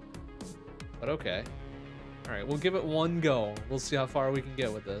 But okay. Alright, we'll give it one go. We'll see how far we can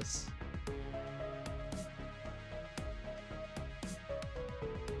get with this.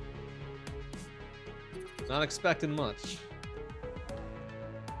 Not expecting much.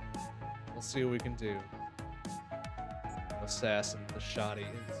 We'll see what we can do. Assassin, the shoddy.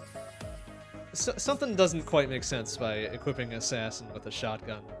 Something doesn't quite make sense by equipping Assassin with a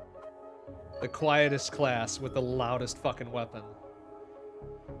shotgun. The quietest class with the loudest fucking weapon.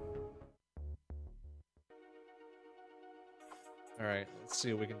 Alright, let's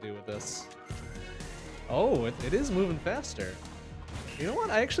see what we can do with this. Oh, it is moving faster. You know what?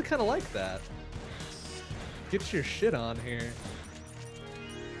 I actually kind of like that. Get your shit on here.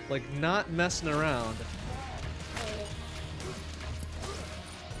 Like, not messing around.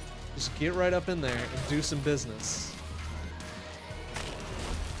 Just get right up in there and do some business.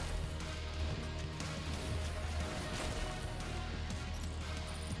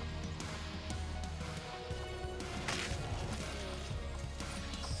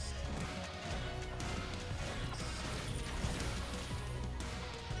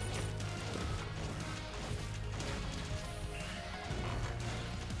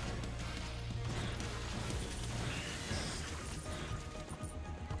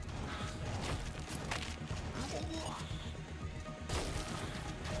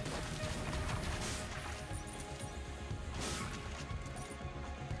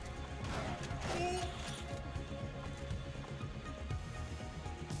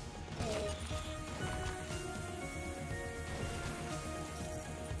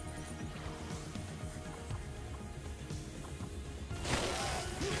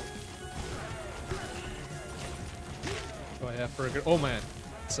 For a oh man,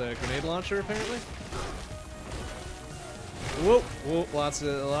 it's a grenade launcher apparently. Whoop, whoop! Lots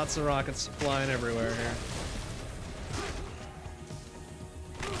of rockets flying everywhere here.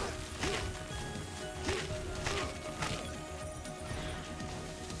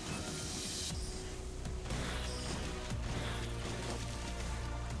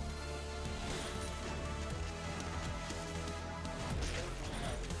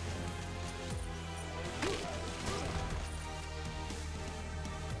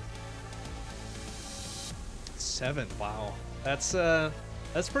 Seven, wow.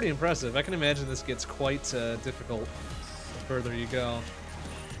 That's pretty impressive. I can imagine this gets quite difficult the further you go.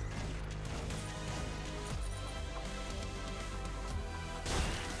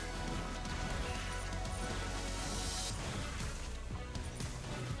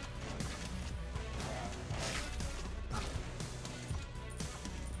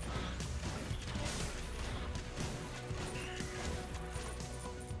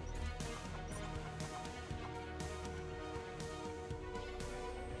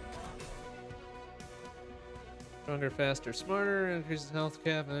 Stronger, faster, smarter, increases health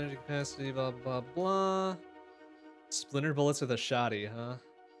cap, energy capacity, blah, blah, blah. Splinter bullets with a shoddy, huh?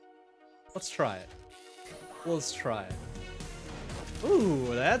 Let's try it. Let's try it.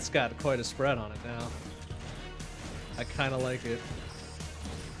 Ooh, that's got quite a spread on it now. I kind of like it.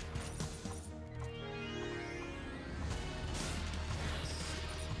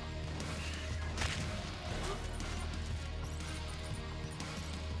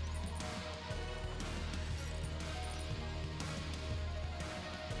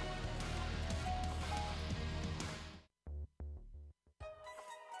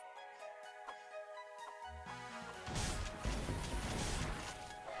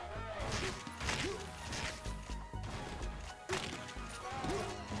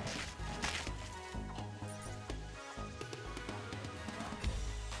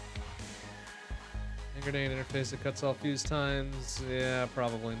 Grenade interface that cuts off fuse times. Yeah,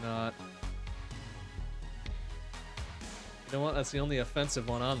 probably not. You know what? That's the only offensive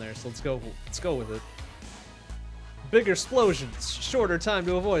one on there, so let's go with it. Bigger explosions, shorter time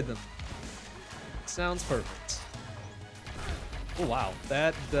to avoid them. Sounds perfect. Oh wow,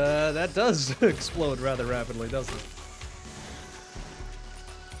 that does explode rather rapidly, doesn't it?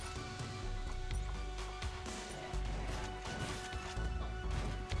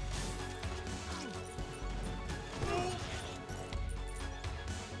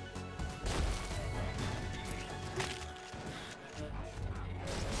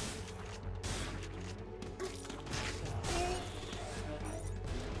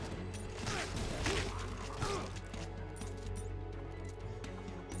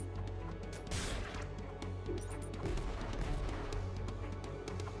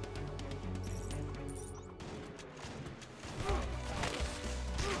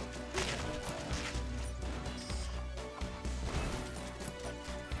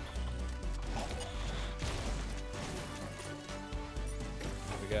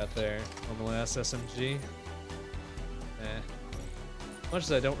 Got there on the last SMG. As much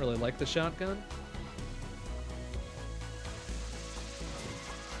as I don't really like the shotgun.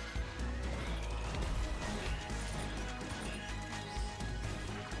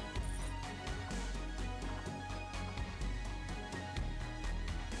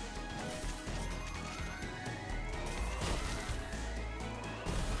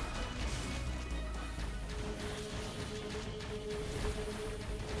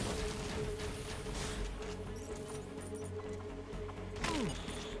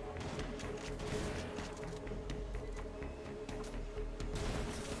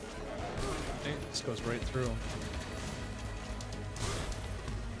 This goes right through him.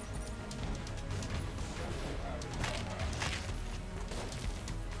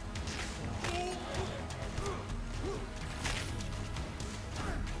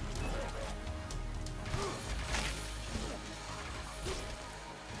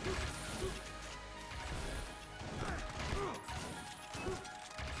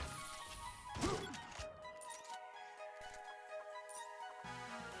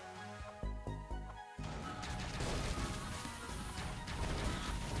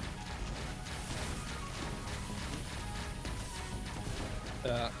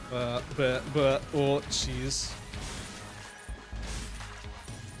 Oh, jeez.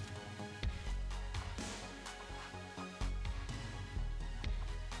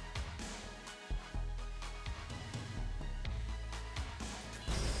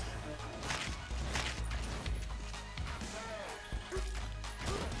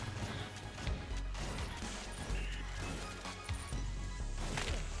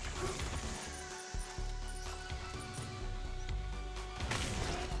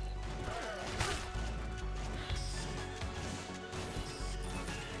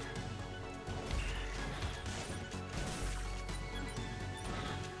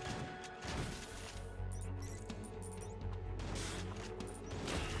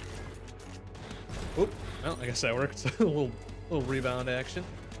 Oop. Well, I guess that worked. a little rebound action.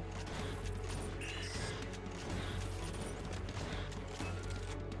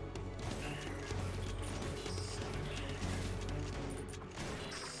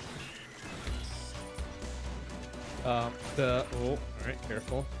 Oh, alright,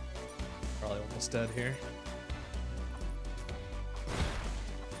 careful. Probably almost dead here.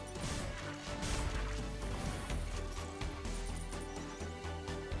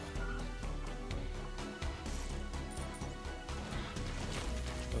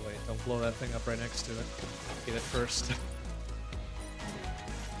 Oh wait, don't blow that thing up right next to it. Get it first.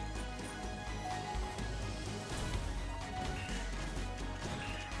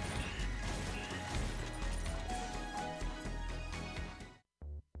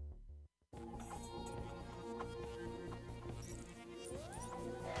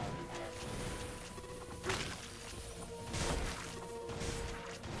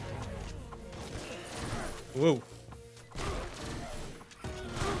 Whoa.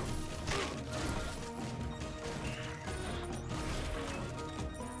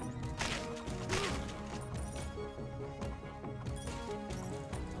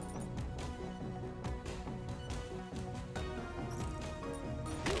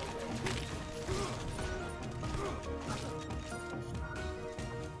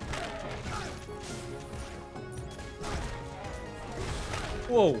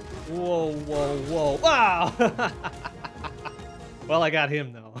 Whoa, whoa, whoa, whoa. Wow! Well, I got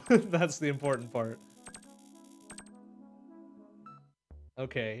him, though. That's the important part.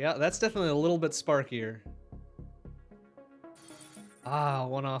 Okay, yeah, that's definitely a little bit sparkier. Ah,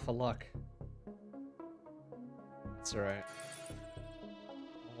 one off of luck. That's alright.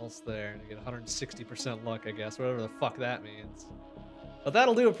 Almost there. You get 160% luck, I guess. Whatever the fuck that means. But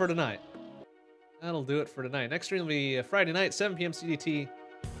that'll do it for tonight. That'll do it for tonight. Next stream will be Friday night, 7 p.m. CDT.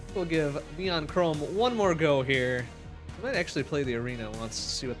 We'll give Neon Chrome one more go here. I might actually play the arena once to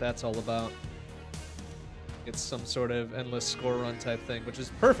see what that's all about. It's some sort of endless score run type thing, which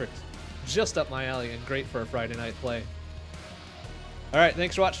is perfect. Just up my alley and great for a Friday night play. Alright,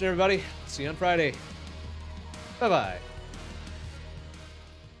 thanks for watching, everybody. See you on Friday. Bye-bye.